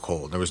was so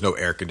cold. There was no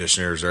air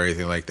conditioners or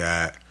anything like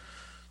that.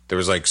 There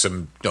was like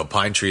some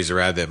pine trees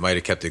around that might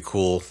have kept it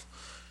cool,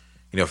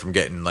 from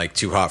getting like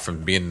too hot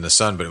from being in the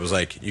sun. But it was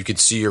like you could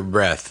see your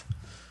breath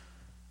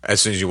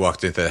as soon as you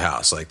walked into the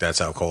house. Like that's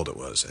how cold it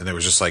was. And there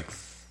was just like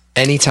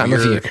any time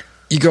of year,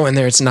 you go in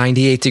there, it's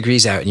 98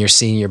 degrees out, and you're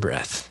seeing your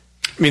breath.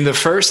 I mean, the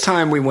first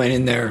time we went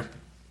in there,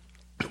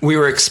 we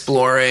were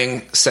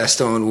exploring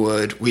Sestone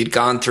Wood. We'd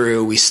gone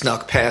through, we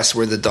snuck past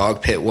where the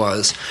dog pit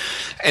was.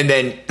 And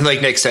then,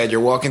 like Nick said, you're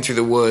walking through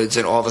the woods,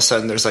 and all of a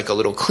sudden there's like a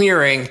little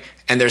clearing,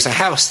 and there's a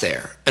house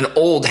there, an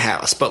old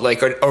house, but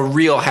like a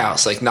real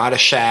house, like not a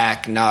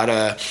shack, not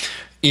a,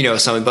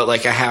 something, but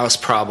like a house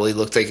probably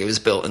looked like it was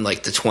built in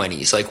like the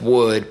 20s, like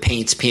wood,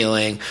 paint's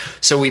peeling.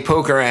 So we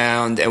poke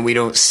around and we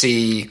don't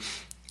see,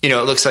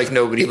 it looks like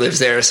nobody lives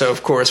there. So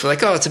of course we're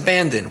like, oh, it's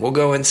abandoned. We'll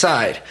go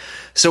inside.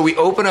 So we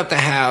open up the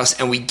house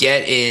and we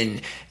get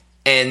in,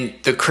 and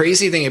the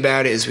crazy thing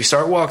about it is we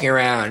start walking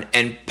around,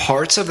 and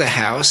parts of the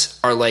house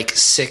are like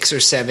 6 or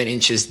 7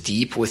 inches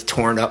deep with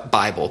torn up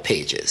Bible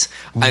pages.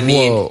 I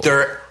mean,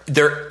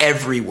 they're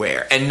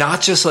everywhere, and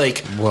not just like,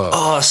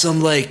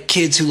 some like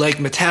kids who like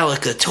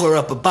Metallica tore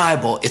up a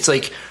Bible. It's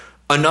like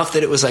enough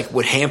that it was like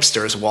what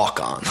hamsters walk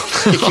on.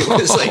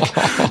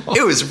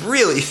 It was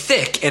really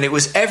thick, and it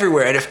was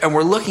everywhere. And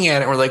we're looking at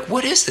it, and we're like,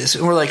 what is this?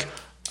 And we're like,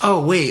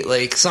 oh wait,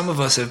 like some of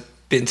us have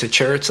been to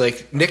church.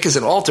 Like Nick is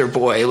an altar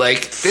boy.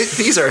 Like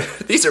these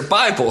are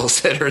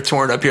Bibles that are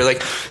torn up here.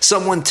 Like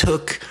someone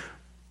took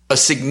a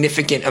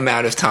significant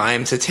amount of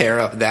time to tear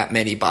up that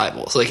many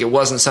Bibles. Like it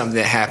wasn't something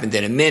that happened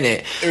in a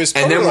minute. It was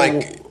part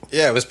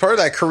it was part of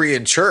that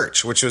Korean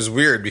church, which was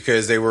weird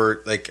because they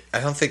were like, I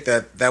don't think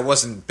that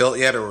wasn't built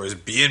yet, or it was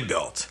being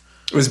built.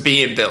 It was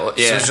being built.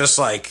 Yeah, so it was just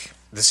like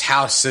this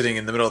house sitting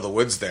in the middle of the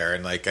woods there,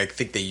 and like I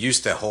think they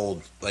used to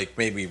hold like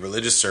maybe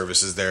religious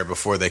services there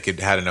before they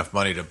had enough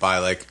money to buy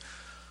like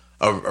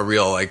a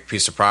real like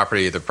piece of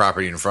property, the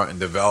property in front, and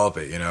develop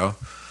it.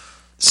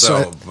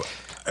 So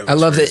I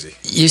love crazy.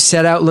 that you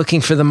set out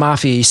looking for the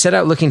mafia. You set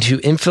out looking to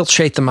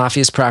infiltrate the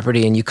mafia's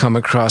property, and you come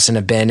across an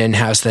abandoned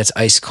house that's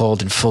ice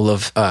cold and full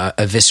of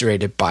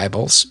eviscerated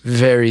Bibles.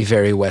 Very,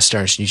 very West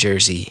Orange, New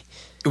Jersey.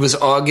 It was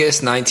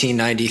August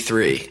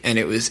 1993, and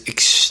it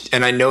was,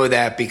 and I know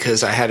that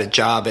because I had a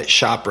job at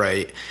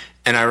ShopRite,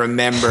 and I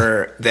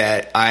remember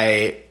that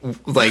I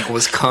like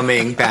was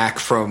coming back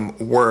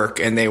from work,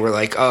 and they were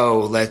like,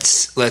 "Oh,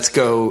 let's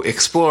go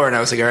explore," and I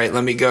was like, "All right,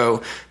 let me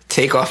go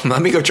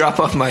drop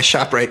off my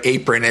ShopRite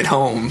apron at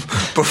home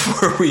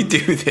before we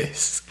do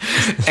this,"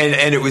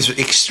 and it was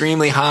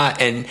extremely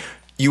hot, and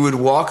you would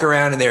walk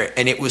around in there,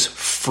 and it was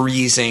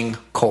freezing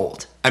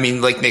cold. I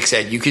mean, like Nick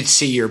said, you could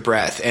see your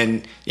breath,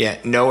 and yeah,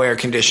 no air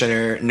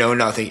conditioner, no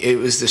nothing. It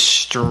was the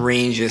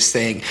strangest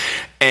thing.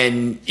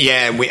 And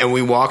yeah,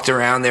 we walked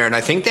around there, and I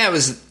think that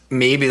was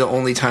maybe the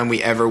only time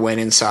we ever went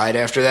inside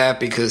after that,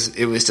 because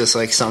it was just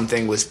like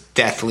something was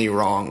deathly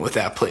wrong with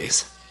that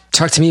place.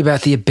 Talk to me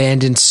about the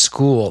abandoned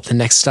school, the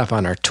next stop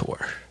on our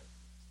tour.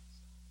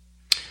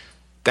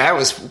 That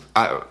was,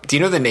 do you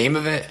know the name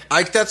of it?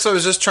 That's what I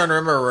was just trying to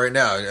remember right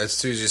now. As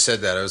soon as you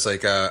said that, I was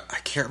like, I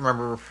can't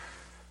remember.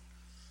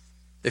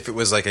 if it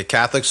was like a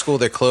Catholic school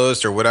that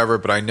closed or whatever,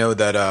 but I know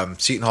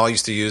that Seton Hall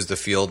used to use the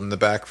field in the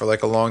back for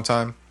like a long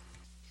time.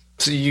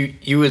 So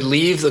you would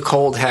leave the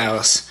cold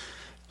house,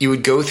 you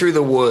would go through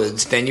the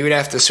woods, then you would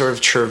have to sort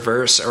of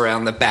traverse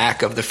around the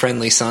back of the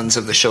Friendly Sons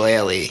of the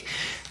Shillelagh.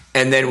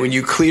 And then when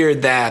you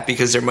cleared that,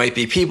 because there might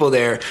be people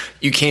there,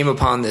 you came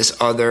upon this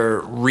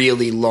other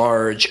really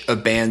large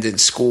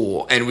abandoned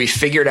school. And we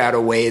figured out a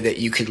way that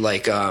you could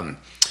like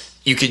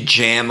you could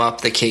jam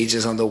up the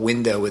cages on the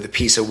window with a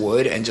piece of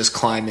wood and just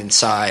climb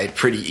inside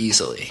pretty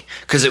easily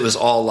because it was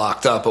all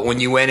locked up. But when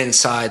you went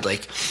inside,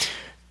 like,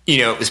 you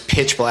know, it was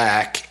pitch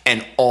black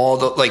and all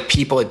the, like,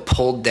 people had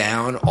pulled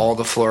down all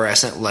the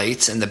fluorescent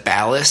lights and the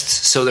ballasts.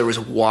 So there was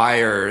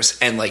wires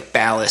and like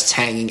ballasts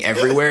hanging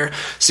everywhere.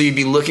 So you'd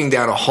be looking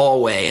down a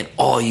hallway and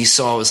all you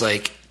saw was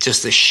like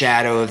just the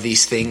shadow of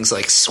these things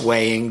like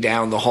swaying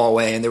down the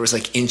hallway. And there was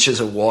like inches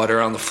of water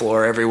on the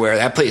floor everywhere.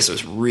 That place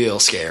was real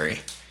scary.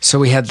 So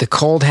we had the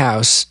cold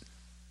house,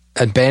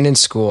 abandoned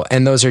school,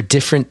 and those are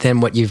different than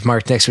what you've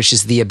marked next, which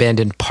is the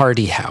abandoned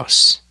party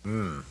house.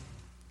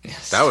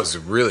 Yes. That was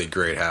a really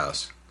great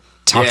house.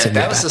 Talk to me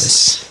that about was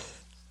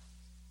this.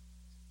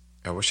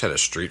 I wish I had a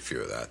street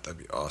view of that. That'd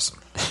be awesome.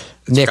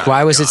 Nick, gotta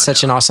why be was it gone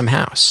such now. an awesome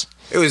house?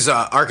 It was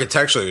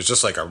architecturally, it was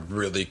just like a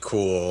really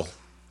cool,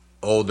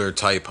 older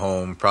type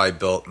home, probably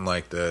built in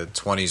like the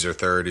 20s or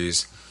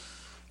 30s.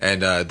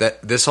 And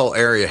this whole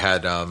area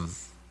had a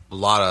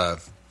lot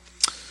of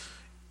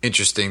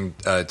interesting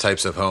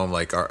types of home,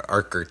 like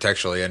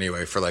architecturally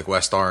anyway, for like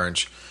West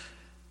Orange.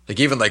 Like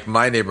even like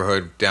my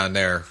neighborhood down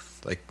there,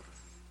 like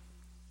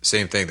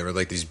same thing. There were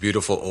like these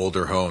beautiful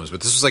older homes,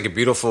 but this was like a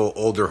beautiful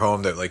older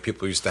home that like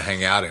people used to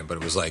hang out in. But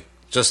it was like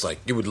just like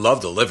you would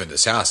love to live in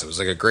this house. It was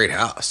like a great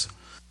house.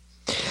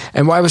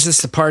 And why was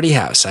this the party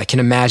house? I can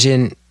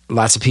imagine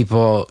lots of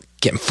people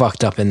getting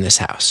fucked up in this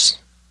house.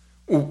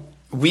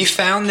 We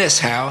found this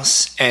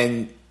house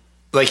and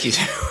like you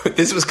said,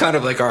 this was kind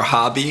of like our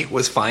hobby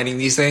was finding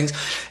these things.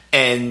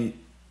 And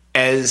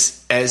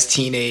as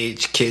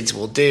teenage kids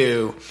will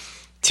do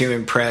to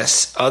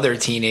impress other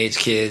teenage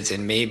kids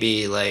and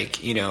maybe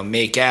like, you know,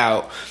 make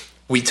out,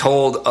 we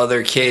told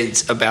other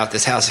kids about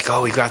this house. Like,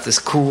 oh, we got this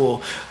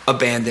cool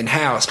abandoned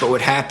house. But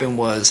what happened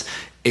was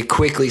it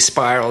quickly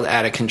spiraled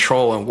out of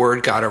control and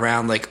word got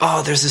around like,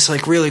 oh, there's this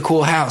like really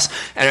cool house.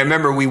 And I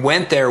remember we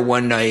went there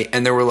one night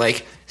and there were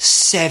like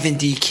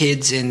 70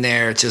 kids in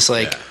there just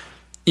like,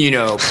 you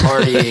know,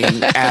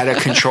 partying out of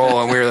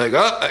control. And we were like,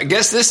 oh, I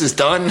guess this is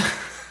done.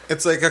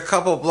 It's like a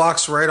couple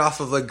blocks right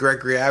off of like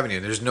Gregory Avenue.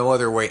 There's no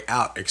other way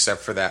out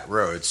except for that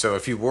road. So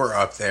if you were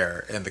up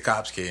there and the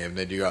cops came,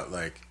 then you got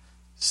like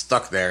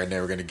stuck there and they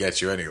were going to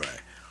get you anyway.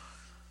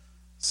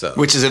 So,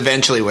 Which is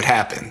eventually what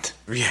happened.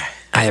 yeah,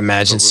 I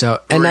imagine so.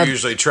 we And were now,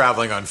 usually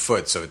traveling on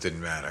foot, so it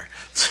didn't matter.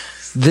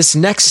 this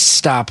next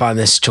stop on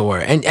this tour,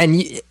 and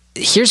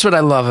here's what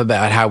I love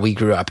about how we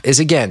grew up is,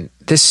 again,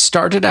 this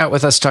started out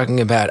with us talking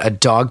about a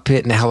dog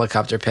pit and a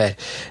helicopter pit.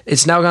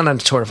 It's now gone on a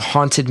tour of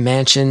haunted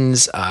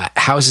mansions,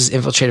 houses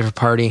infiltrated for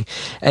partying.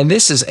 And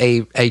this is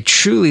a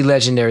truly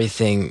legendary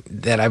thing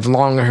that I've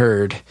long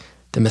heard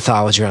the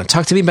mythology around.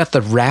 Talk to me about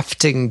the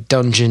rafting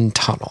dungeon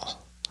tunnel.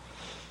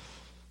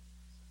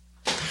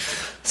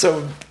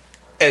 So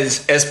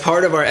as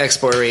part of our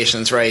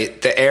explorations,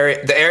 right, the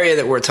area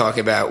that we're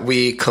talking about,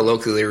 we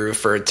colloquially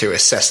referred to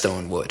as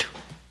Cestone Wood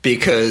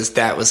because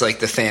that was like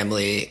the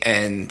family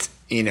and,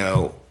 you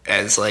know,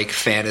 as like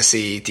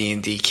fantasy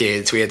D&D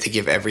kids, we had to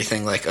give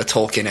everything like a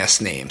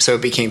Tolkien-esque name. So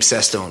it became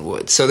Cestone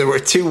Wood. So there were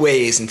two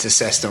ways into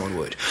Cestone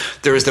Wood.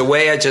 There was the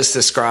way I just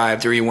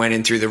described where you went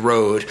in through the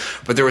road,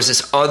 but there was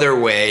this other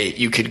way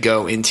you could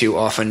go into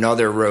off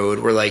another road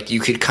where like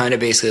you could kind of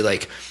basically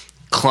like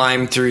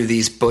climb through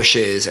these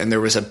bushes and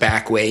there was a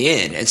back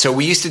way in. And so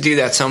we used to do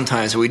that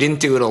sometimes, but we didn't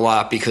do it a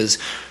lot because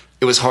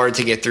it was hard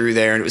to get through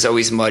there and it was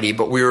always muddy.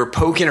 But we were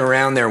poking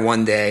around there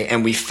one day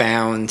and we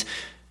found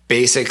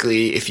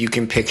basically, if you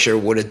can picture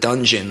what a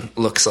dungeon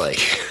looks like.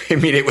 I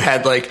mean, it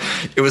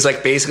was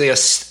like basically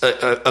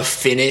a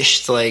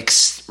finished like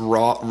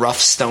rough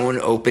stone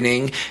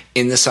opening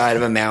in the side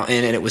of a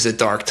mountain, and it was a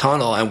dark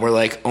tunnel. And we're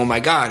like, oh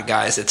my god,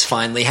 guys, it's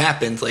finally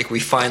happened! Like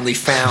we finally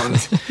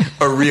found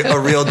a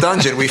real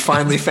dungeon. We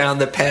finally found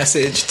the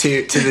passage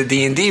to the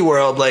D&D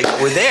world. Like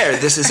we're there.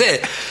 This is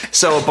it.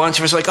 So a bunch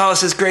of us are like, oh,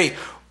 this is great.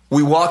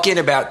 We walk in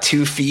about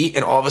 2 feet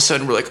and all of a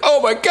sudden we're like, oh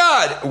my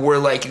God, we're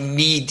like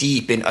knee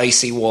deep in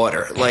icy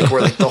water. Like we're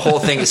like, the whole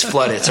thing is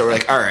flooded. So we're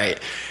like, all right,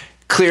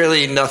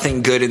 clearly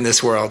nothing good in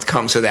this world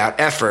comes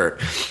without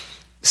effort.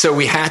 So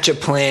we hatch a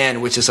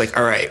plan, which is like,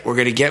 all right, we're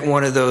going to get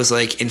one of those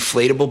like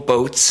inflatable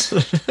boats.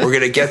 We're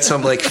going to get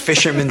some like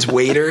fisherman's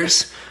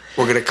waders.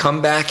 We're going to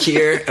come back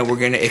here and we're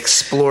going to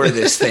explore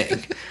this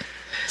thing.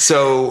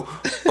 So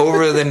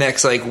over the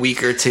next like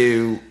week or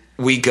two,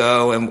 we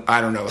go and I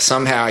don't know,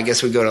 somehow I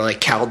guess we go to like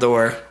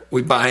Caldor.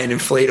 We buy an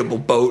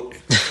inflatable boat.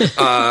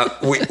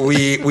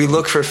 We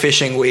look for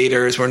fishing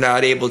waders. We're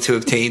not able to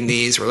obtain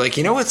these. We're like,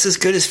 you know what's as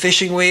good as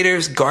fishing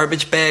waders?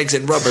 Garbage bags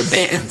and rubber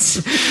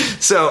bands.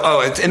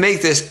 So, to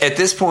make this, at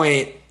this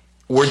point,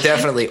 we're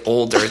definitely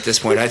older at this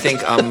point. I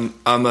think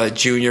I'm a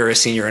junior or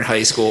senior in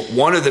high school.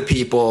 One of the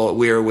people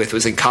we were with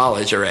was in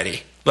college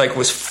already. Like,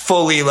 was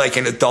fully like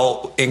an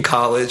adult in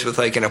college with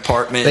like an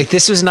apartment. Like,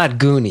 this was not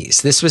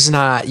Goonies. This was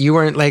not, you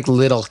weren't like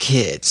little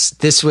kids.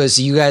 This was,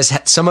 you guys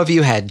had, some of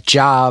you had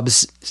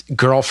jobs,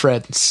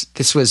 girlfriends.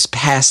 This was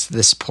past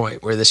this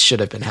point where this should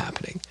have been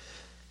happening.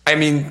 I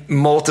mean,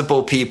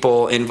 multiple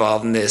people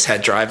involved in this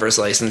had driver's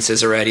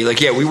licenses already.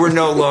 Like, yeah, we were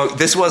no longer,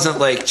 this wasn't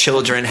like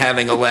children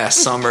having a last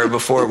summer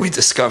before we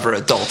discover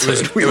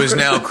adulthood. It was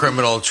now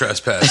criminal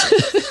trespassing.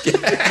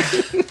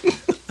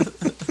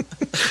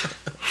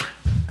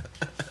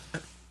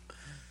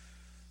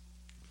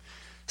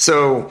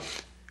 So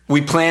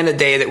we plan a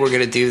day that we're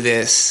going to do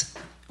this.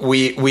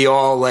 We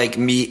all like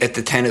meet at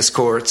the tennis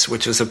courts,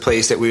 which was a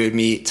place that we would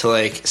meet to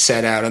like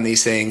set out on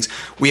these things.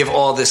 We have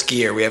all this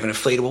gear. We have an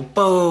inflatable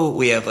boat.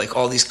 We have like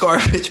all these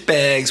garbage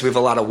bags. We have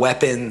a lot of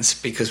weapons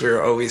because we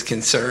were always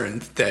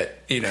concerned that,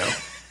 you know,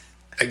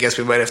 I guess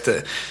we might have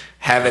to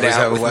have it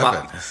out with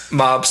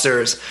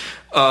mobsters.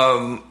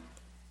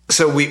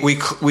 So we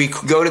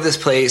go to this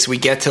place. We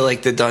get to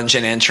like the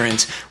dungeon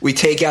entrance. We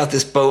take out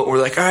this boat.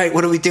 We're like, all right,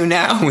 what do we do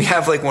now? And we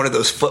have like one of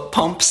those foot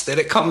pumps that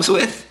it comes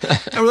with.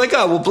 And we're like,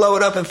 oh, we'll blow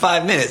it up in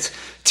 5 minutes.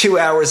 2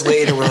 hours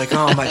later, we're like,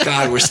 oh my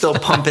God, we're still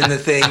pumping the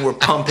thing. We're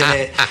pumping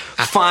it.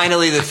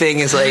 Finally, the thing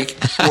is like,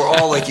 we're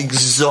all like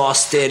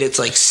exhausted. It's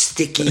like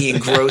sticky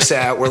and gross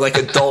out. We're like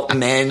adult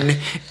men.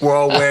 We're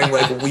all wearing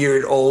like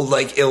weird old,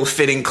 like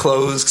ill-fitting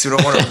clothes because we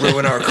don't want to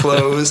ruin our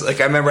clothes.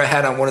 Like I remember I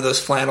had on one of those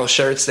flannel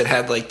shirts that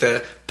had like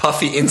the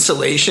puffy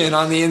insulation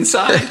on the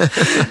inside.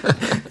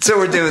 So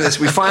we're doing this.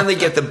 We finally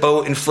get the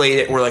boat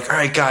inflated. We're like, all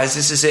right, guys,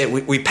 this is it.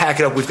 We pack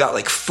it up. We've got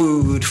like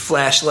food,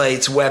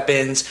 flashlights,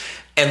 weapons.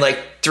 And like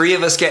 3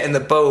 of us get in the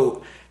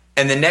boat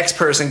and the next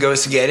person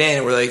goes to get in.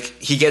 And we're like,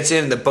 he gets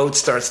in and the boat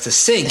starts to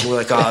sink. We're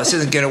like, oh, this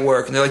isn't going to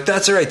work. And they're like,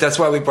 that's all right. That's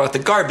why we brought the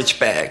garbage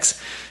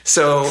bags.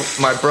 So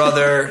my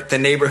brother, the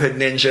neighborhood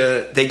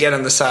ninja, they get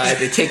on the side,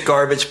 they take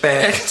garbage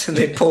bags and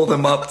they pull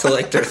them up to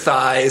like their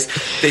thighs.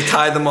 They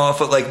tie them off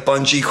with like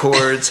bungee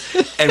cords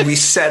and we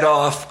set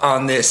off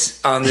on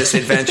this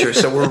adventure.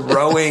 So we're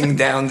rowing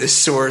down this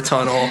sewer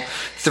tunnel,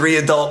 3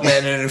 adult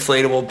men in an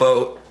inflatable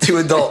boat, 2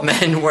 adult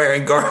men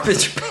wearing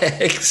garbage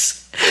bags.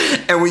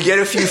 And we get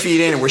a few feet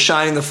in and we're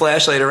shining the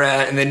flashlight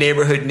around and the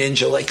neighborhood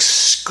ninja like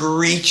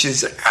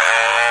screeches, like,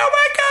 oh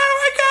my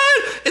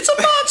God, it's a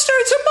monster,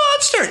 it's a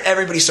monster. And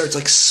everybody starts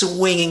like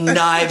swinging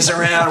knives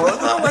around. We're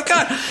like, oh my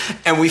God.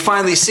 And we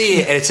finally see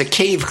it and it's a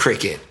cave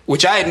cricket,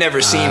 which I had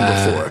never seen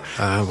before.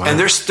 Wow. And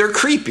they're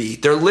creepy.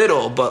 They're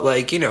little, but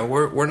like, you know,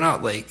 we're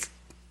not like,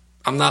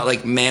 I'm not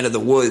like man of the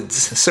woods.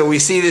 So we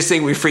see this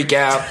thing, we freak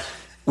out,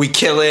 we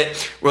kill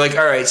it. We're like,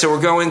 all right, so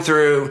we're going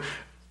through,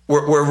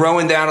 we're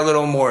rowing down a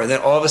little more. And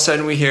then all of a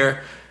sudden we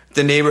hear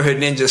the neighborhood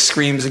ninja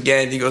screams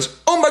again. He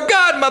goes, oh my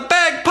God, my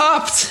bag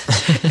popped.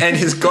 And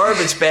his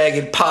garbage bag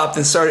had popped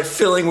and started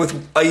filling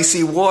with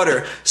icy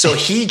water. So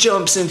he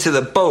jumps into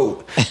the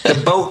boat. The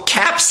boat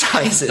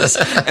capsizes.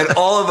 And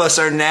all of us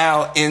are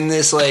now in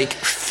this like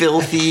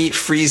filthy,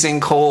 freezing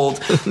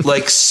cold,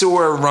 like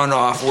sewer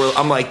runoff where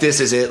I'm like,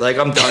 this is it. Like,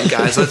 I'm done,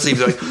 guys. Let's leave.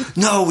 They're like,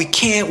 no, we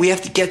can't. We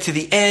have to get to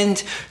the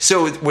end.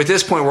 So with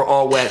this point, we're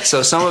all wet.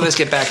 So some of us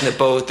get back in the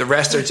boat. The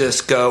rest are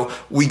just go.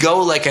 We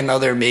go like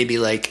another maybe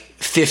like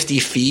 50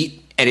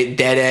 feet and it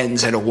dead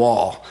ends at a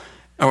wall.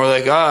 And we're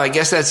like, oh, I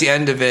guess that's the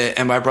end of it.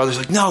 And my brother's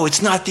like, no,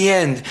 it's not the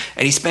end.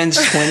 And he spends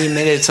 20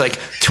 minutes like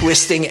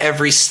twisting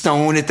every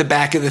stone at the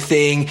back of the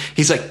thing.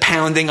 He's like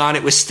pounding on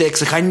it with sticks.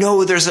 Like, I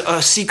know there's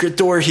a secret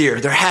door here.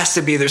 There has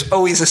to be. There's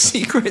always a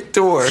secret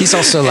door. He's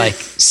also like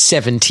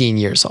 17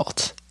 years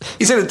old.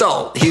 He's an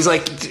adult. He's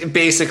like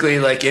basically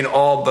like in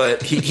all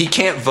but he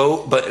can't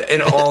vote, but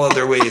in all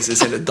other ways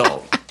is an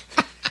adult.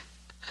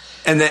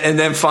 And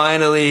then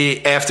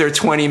finally, after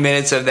 20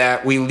 minutes of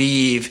that, we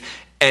leave,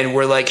 and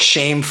we're like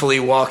shamefully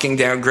walking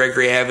down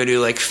Gregory Avenue,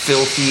 like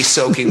filthy,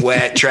 soaking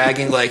wet,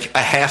 dragging like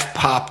a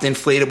half-popped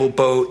inflatable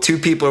boat. 2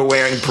 people are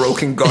wearing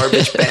broken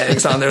garbage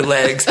bags on their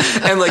legs,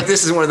 and like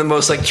this is one of the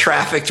most like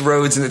trafficked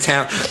roads in the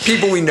town.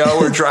 People we know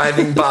are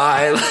driving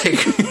by,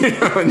 like, you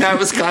know, and that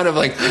was kind of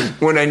like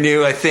when I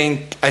knew. I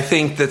think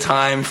the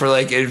time for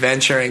like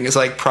adventuring is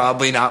like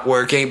probably not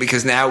working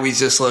because now we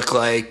just look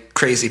like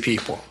crazy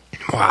people.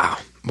 Wow.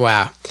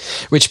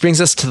 Which brings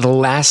us to the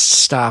last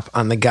stop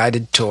on the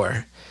guided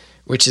tour,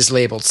 which is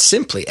labeled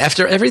simply,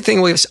 after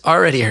everything we've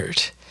already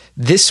heard,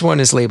 this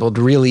one is labeled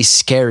Really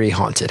Scary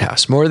Haunted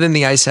House. More than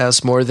the ice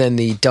house, more than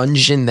the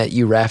dungeon that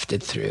you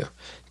rafted through,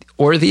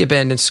 or the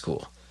abandoned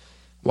school.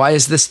 Why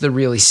is this the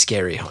Really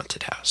Scary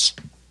Haunted House?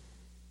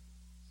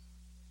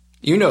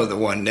 You know the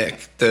one,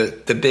 Nick.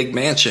 The big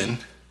mansion.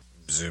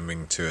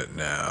 Zooming to it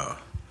now.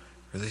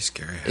 Really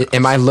Scary House.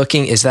 Am I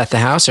looking, is that the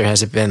house, or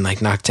has it been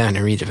like knocked down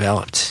and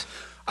redeveloped?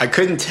 I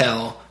couldn't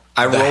tell.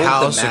 The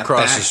house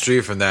across back. the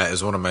street from that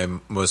is one of my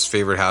most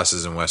favorite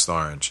houses in West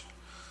Orange.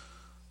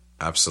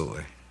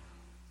 Absolutely.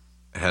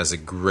 It has a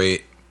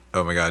great,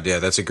 oh my God, yeah,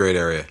 that's a great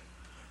area.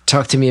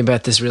 Talk to me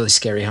about this Really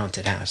Scary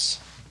Haunted House.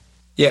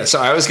 Yeah,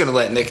 so I was going to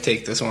let Nick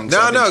take this one.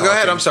 No, go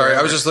ahead. I'm sorry.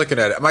 I was just looking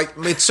at it.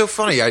 It's so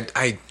funny.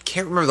 I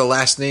can't remember the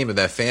last name of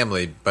that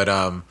family, but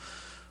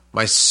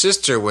my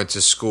sister went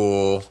to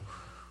school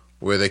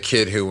with a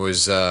kid who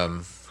was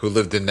who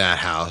lived in that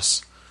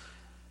house,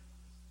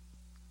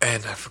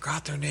 and I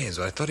forgot their names.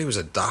 But I thought he was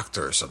a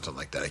doctor or something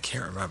like that. I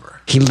can't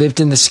remember. He lived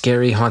in the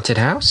scary haunted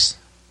house?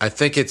 I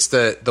think it's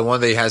the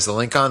one that he has the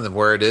link on and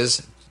where it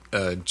is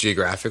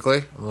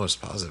geographically. I'm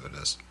almost positive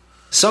it is.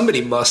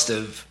 Somebody must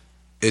have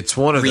It's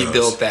one of rebuilt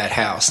those. that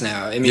house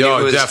now. I mean,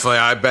 Definitely.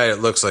 I bet it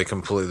looks like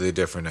completely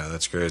different now.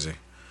 That's crazy.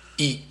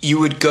 You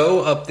would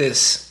go up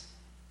this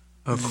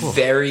Oh, cool.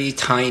 very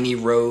tiny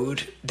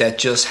road that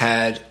just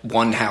had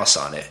one house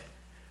on it.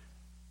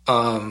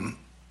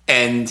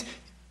 And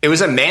it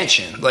was a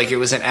mansion. Like, it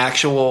was an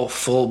actual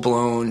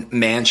full-blown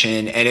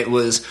mansion, and it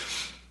was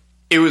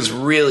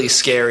really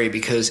scary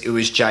because it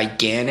was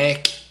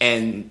gigantic.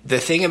 And the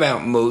thing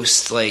about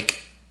most,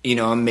 like, you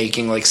know, I'm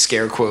making like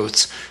scare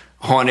quotes,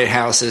 haunted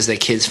houses that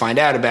kids find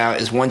out about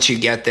is once you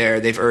get there,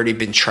 they've already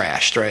been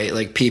trashed, right?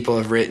 Like, people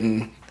have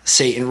written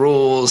Satan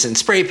rules and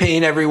spray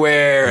paint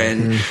everywhere,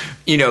 and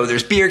you know,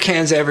 there's beer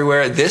cans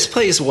everywhere. This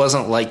place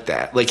wasn't like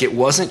that. Like, it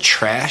wasn't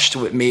trashed.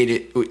 What made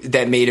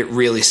it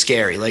really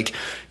scary. Like,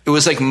 it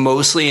was like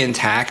mostly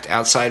intact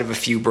outside of a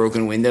few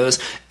broken windows,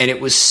 and it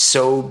was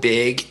so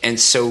big and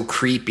so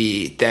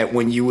creepy that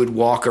when you would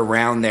walk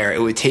around there,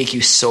 it would take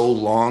you so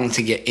long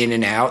to get in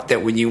and out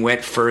that when you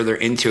went further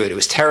into it, it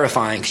was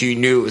terrifying because you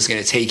knew it was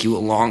going to take you a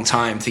long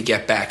time to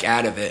get back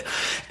out of it.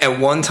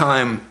 And one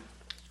time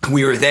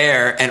we were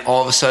there, and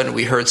all of a sudden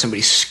we heard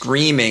somebody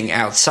screaming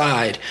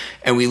outside,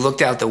 and we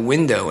looked out the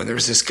window, and there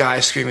was this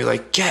guy screaming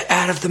like, "Get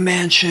out of the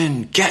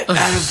mansion! Get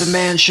out of the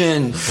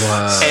mansion!"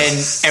 Wow.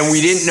 And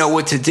we didn't know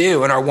what to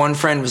do. And our one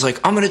friend was like,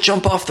 "I'm going to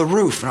jump off the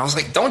roof." And I was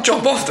like, "Don't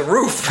jump off the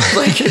roof.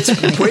 Like,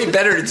 it's way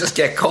better to just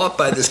get caught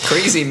by this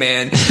crazy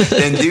man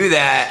than do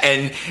that."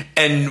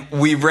 And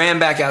we ran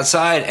back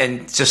outside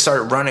and just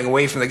started running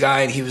away from the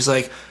guy. And he was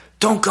like,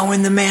 "Don't go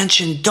in the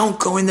mansion. Don't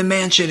go in the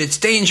mansion. It's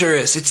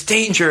dangerous. It's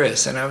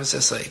dangerous." And I was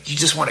just like, you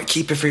just want to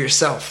keep it for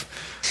yourself.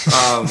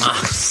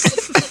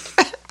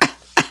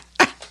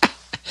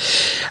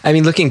 I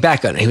mean, looking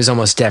back on it, he was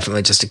almost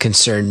definitely just a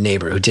concerned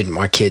neighbor who didn't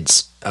want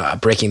kids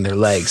breaking their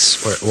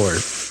legs or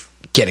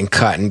getting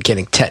cut and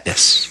getting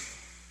tetanus.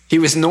 He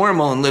was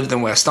normal and lived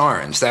in West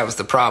Orange. That was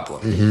the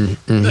problem.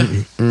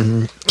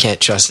 Can't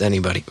trust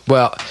anybody.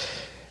 Well,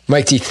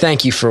 Mike D,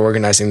 thank you for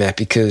organizing that,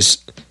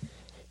 because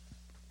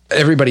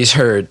everybody's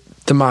heard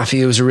the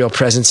Mafia was a real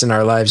presence in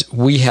our lives.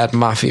 We had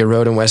Mafia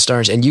Road in West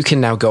Orange, and you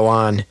can now go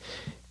on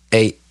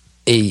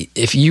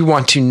if you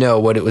want to know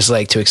what it was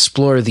like to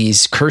explore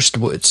these cursed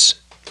woods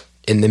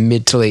in the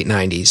mid to late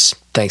 90s,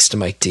 thanks to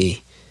Mike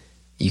D,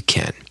 you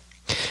can.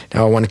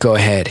 Now I want to go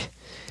ahead,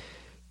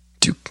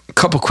 do a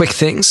couple quick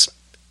things,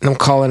 and I'll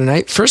call it a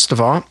night. First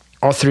of all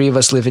three of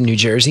us live in New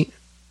Jersey.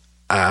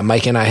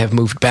 Mike and I have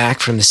moved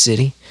back from the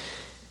city.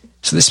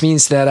 So this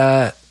means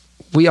that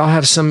we all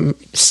have some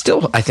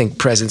still, I think,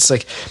 presence.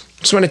 Like,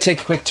 just want to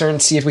take a quick turn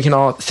and see if we can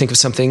all think of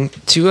something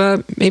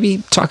to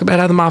maybe talk about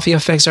how the Mafia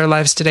affects our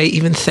lives today,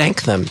 even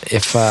thank them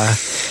if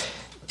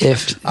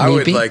I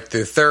would be. like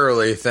to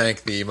thoroughly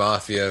thank the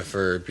Mafia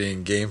for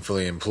being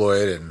gainfully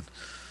employed and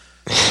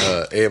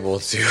able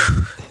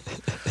to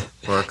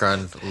work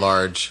on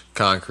large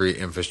concrete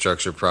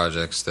infrastructure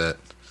projects that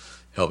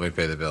help me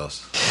pay the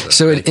bills.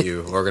 So thank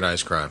you,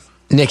 organized crime.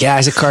 Nick,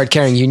 as a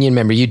card-carrying union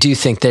member, you do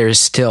think there is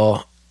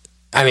still,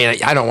 I mean,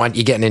 I don't want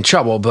you getting in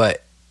trouble,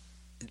 but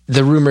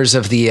the rumors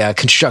of the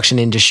construction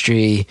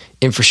industry,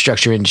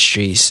 infrastructure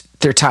industries,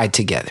 they're tied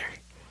together.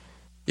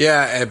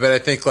 Yeah, but I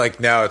think like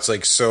now it's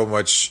like so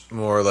much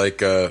more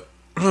like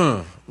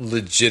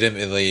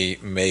legitimately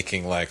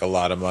making like a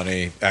lot of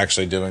money,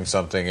 actually doing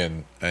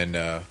something,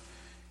 and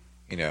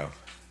you know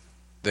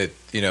that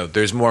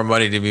there's more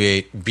money to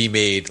be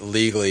made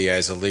legally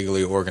as a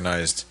legally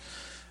organized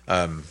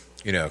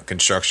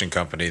construction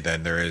company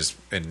than there is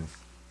in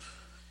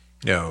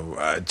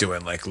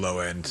doing like low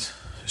end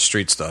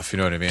street stuff. You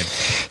know what I mean?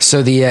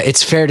 So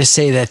it's fair to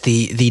say that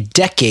the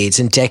decades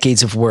and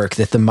decades of work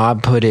that the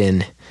mob put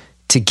in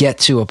to get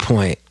to a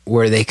point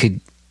where they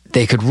could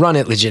run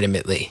it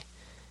legitimately.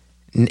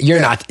 You're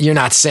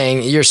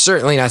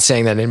certainly not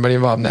saying that anybody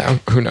involved now,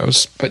 who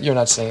knows, but you're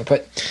not saying it.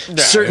 But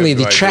certainly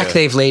the track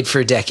they've laid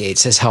for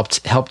decades has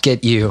helped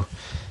get you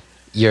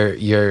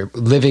your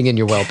living and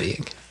your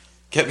well-being.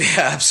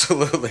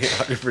 Absolutely,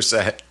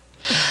 100%.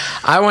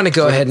 I want to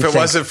go ahead and if it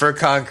wasn't for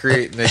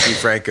concrete, Nicky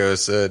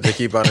Franco's,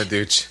 Nicky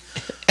Bonaduce,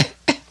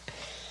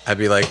 I'd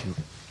be like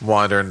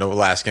wandering the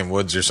Alaskan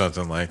woods or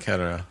something. Like, I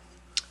don't know.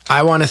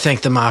 I want to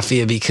thank the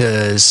Mafia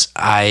because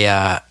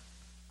I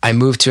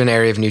moved to an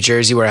area of New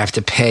Jersey where I have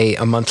to pay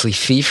a monthly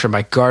fee for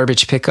my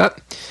garbage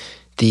pickup.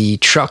 The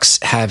trucks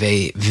have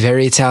a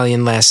very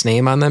Italian last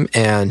name on them,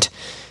 and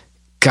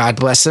God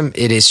bless them,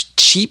 it is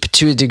cheap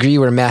to a degree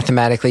where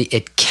mathematically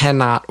it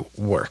cannot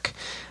work.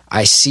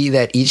 I see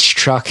that each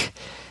truck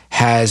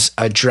has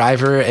a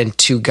driver and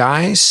two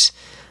guys.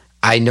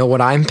 I know what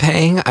I'm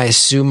paying. I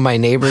assume my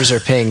neighbors are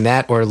paying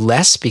that or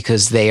less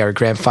because they are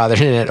grandfathered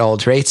in at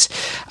old rates.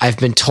 I've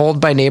been told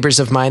by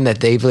neighbors of mine that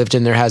they've lived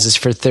in their houses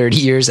for 30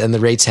 years and the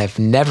rates have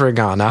never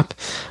gone up.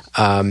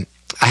 I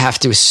have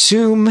to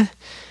assume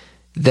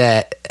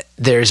that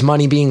there's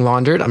money being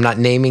laundered. I'm not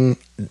naming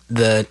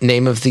the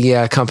name of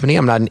the company.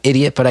 I'm not an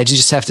idiot, but I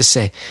just have to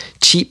say,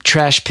 cheap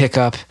trash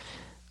pickup.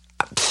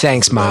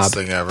 Thanks, mob. Best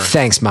thing ever.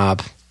 Thanks,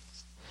 mob.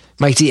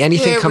 Mike D,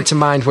 anything come to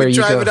mind where you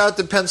drive go? it out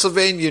to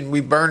Pennsylvania and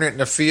we burn it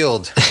in a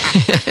field.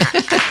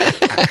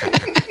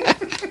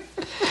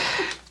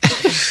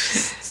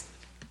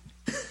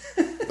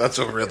 That's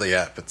what really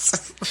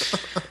happens.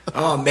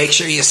 Oh, make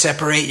sure you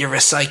separate your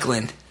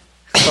recycling.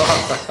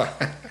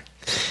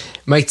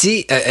 Mike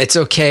D, it's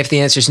okay if the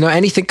answer is no.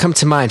 Anything come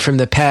to mind from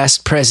the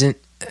past, present,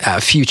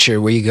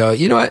 future where you go,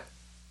 you know what?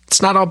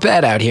 It's not all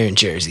bad out here in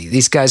Jersey.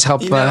 These guys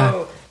help.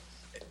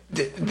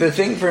 The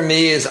thing for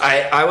me is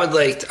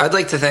I'd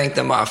like to thank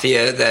the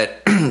Mafia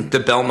that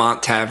the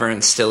Belmont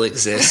Tavern still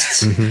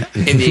exists in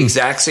the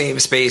exact same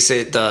space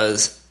it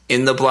does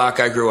in the block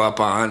I grew up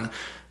on.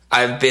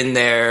 I've been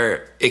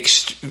there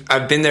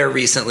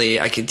recently.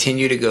 I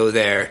continue to go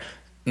there.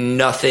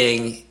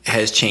 Nothing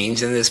has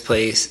changed in this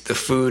place. The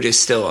food is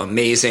still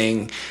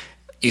amazing.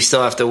 You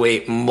still have to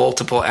wait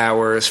multiple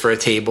hours for a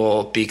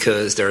table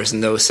because there's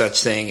no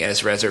such thing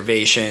as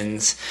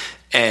reservations.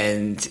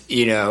 And,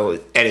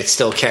 and it's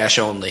still cash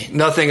only.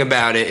 Nothing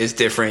about it is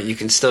different. You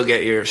can still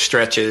get your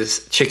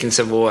stretches, chicken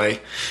Savoy,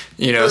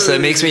 so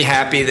it makes me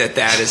happy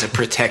that is a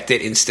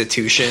protected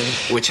institution,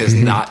 which has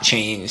not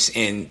changed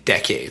in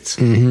decades.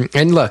 Mm-hmm.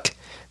 And look,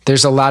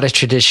 there's a lot of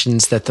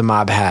traditions that the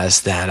mob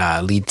has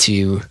that lead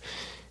to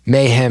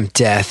mayhem,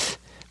 death.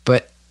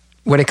 But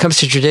when it comes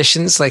to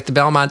traditions like the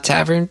Belmont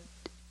Tavern,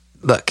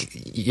 look,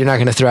 you're not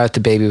going to throw out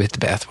the baby with the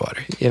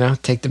bathwater.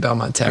 Take the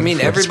Belmont Tavern. I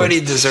mean, everybody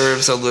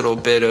deserves a little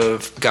bit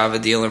of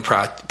Gavadil and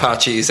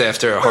Pachis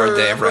after a hard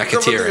day of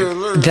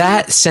racketeering.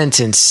 That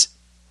sentence,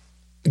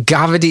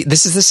 Gavadil,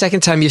 this is the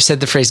second time you've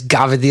said the phrase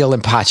Gavadil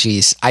and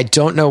Pachis. I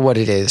don't know what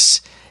it is.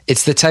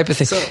 It's the type of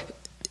thing.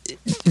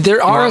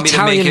 There are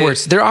Italian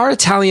words. There are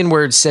Italian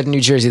words said in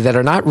New Jersey that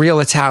are not real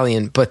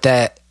Italian, but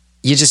that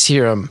you just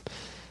hear them.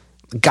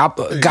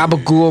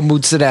 Gabagool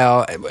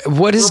mozzarella.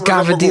 What is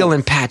Gavadil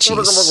and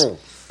Pachis?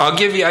 I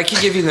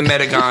can give you the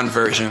Metagon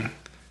version.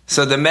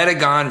 So the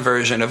Metagon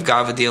version of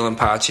Gavadil and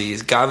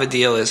Pachis,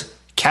 Gavadil is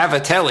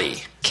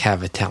Cavatelli.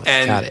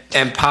 Got it.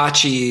 And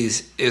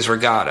Pachis is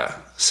regatta.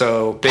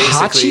 So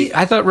basically, Pachi?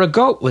 I thought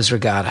regote was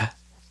regatta.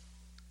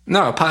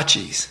 No,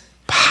 Pachis.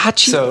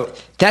 Pachi? So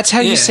that's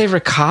how you say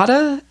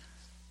ricotta?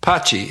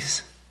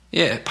 Pachis.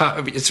 Yeah,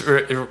 it's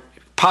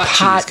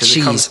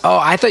Pachis. Oh,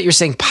 I thought you were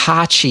saying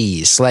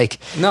Pachis, like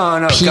no,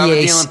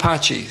 Gavadil and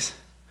Pachis.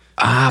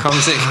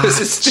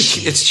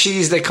 It's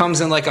cheese that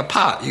comes in like a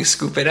pot. You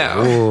scoop it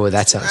out. Oh,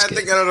 that sounds good.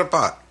 I think out of the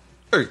pot.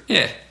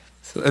 Yeah,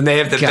 and they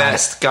have the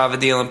best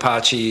Gavadil and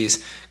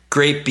Pachis.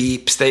 Great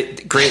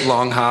beeps, great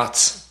long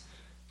hots,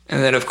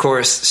 and then of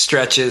course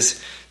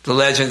Stretches, the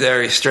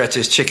legendary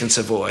Stretches Chicken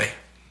Savoy.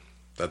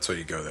 That's what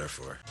you go there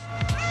for.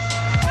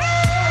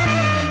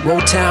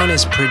 Rolltown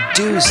is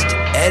produced,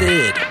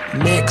 edited,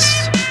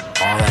 mixed,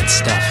 all that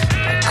stuff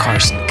by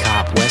Carson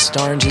Kopp, West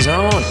Orange's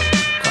own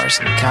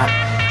Carson Kopp.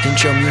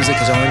 Intro music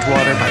is Orange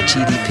Water by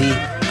GDP,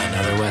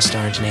 another West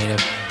Orange native.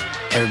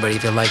 Everybody,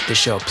 if you like the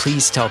show,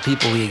 please tell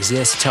people we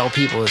exist. Tell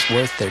people it's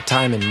worth their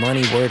time and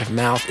money. Word of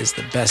mouth is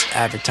the best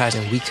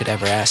advertising we could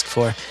ever ask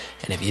for.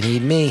 And if you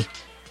need me,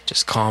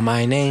 just call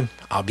my name.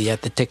 I'll be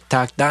at the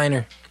TikTok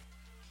Diner.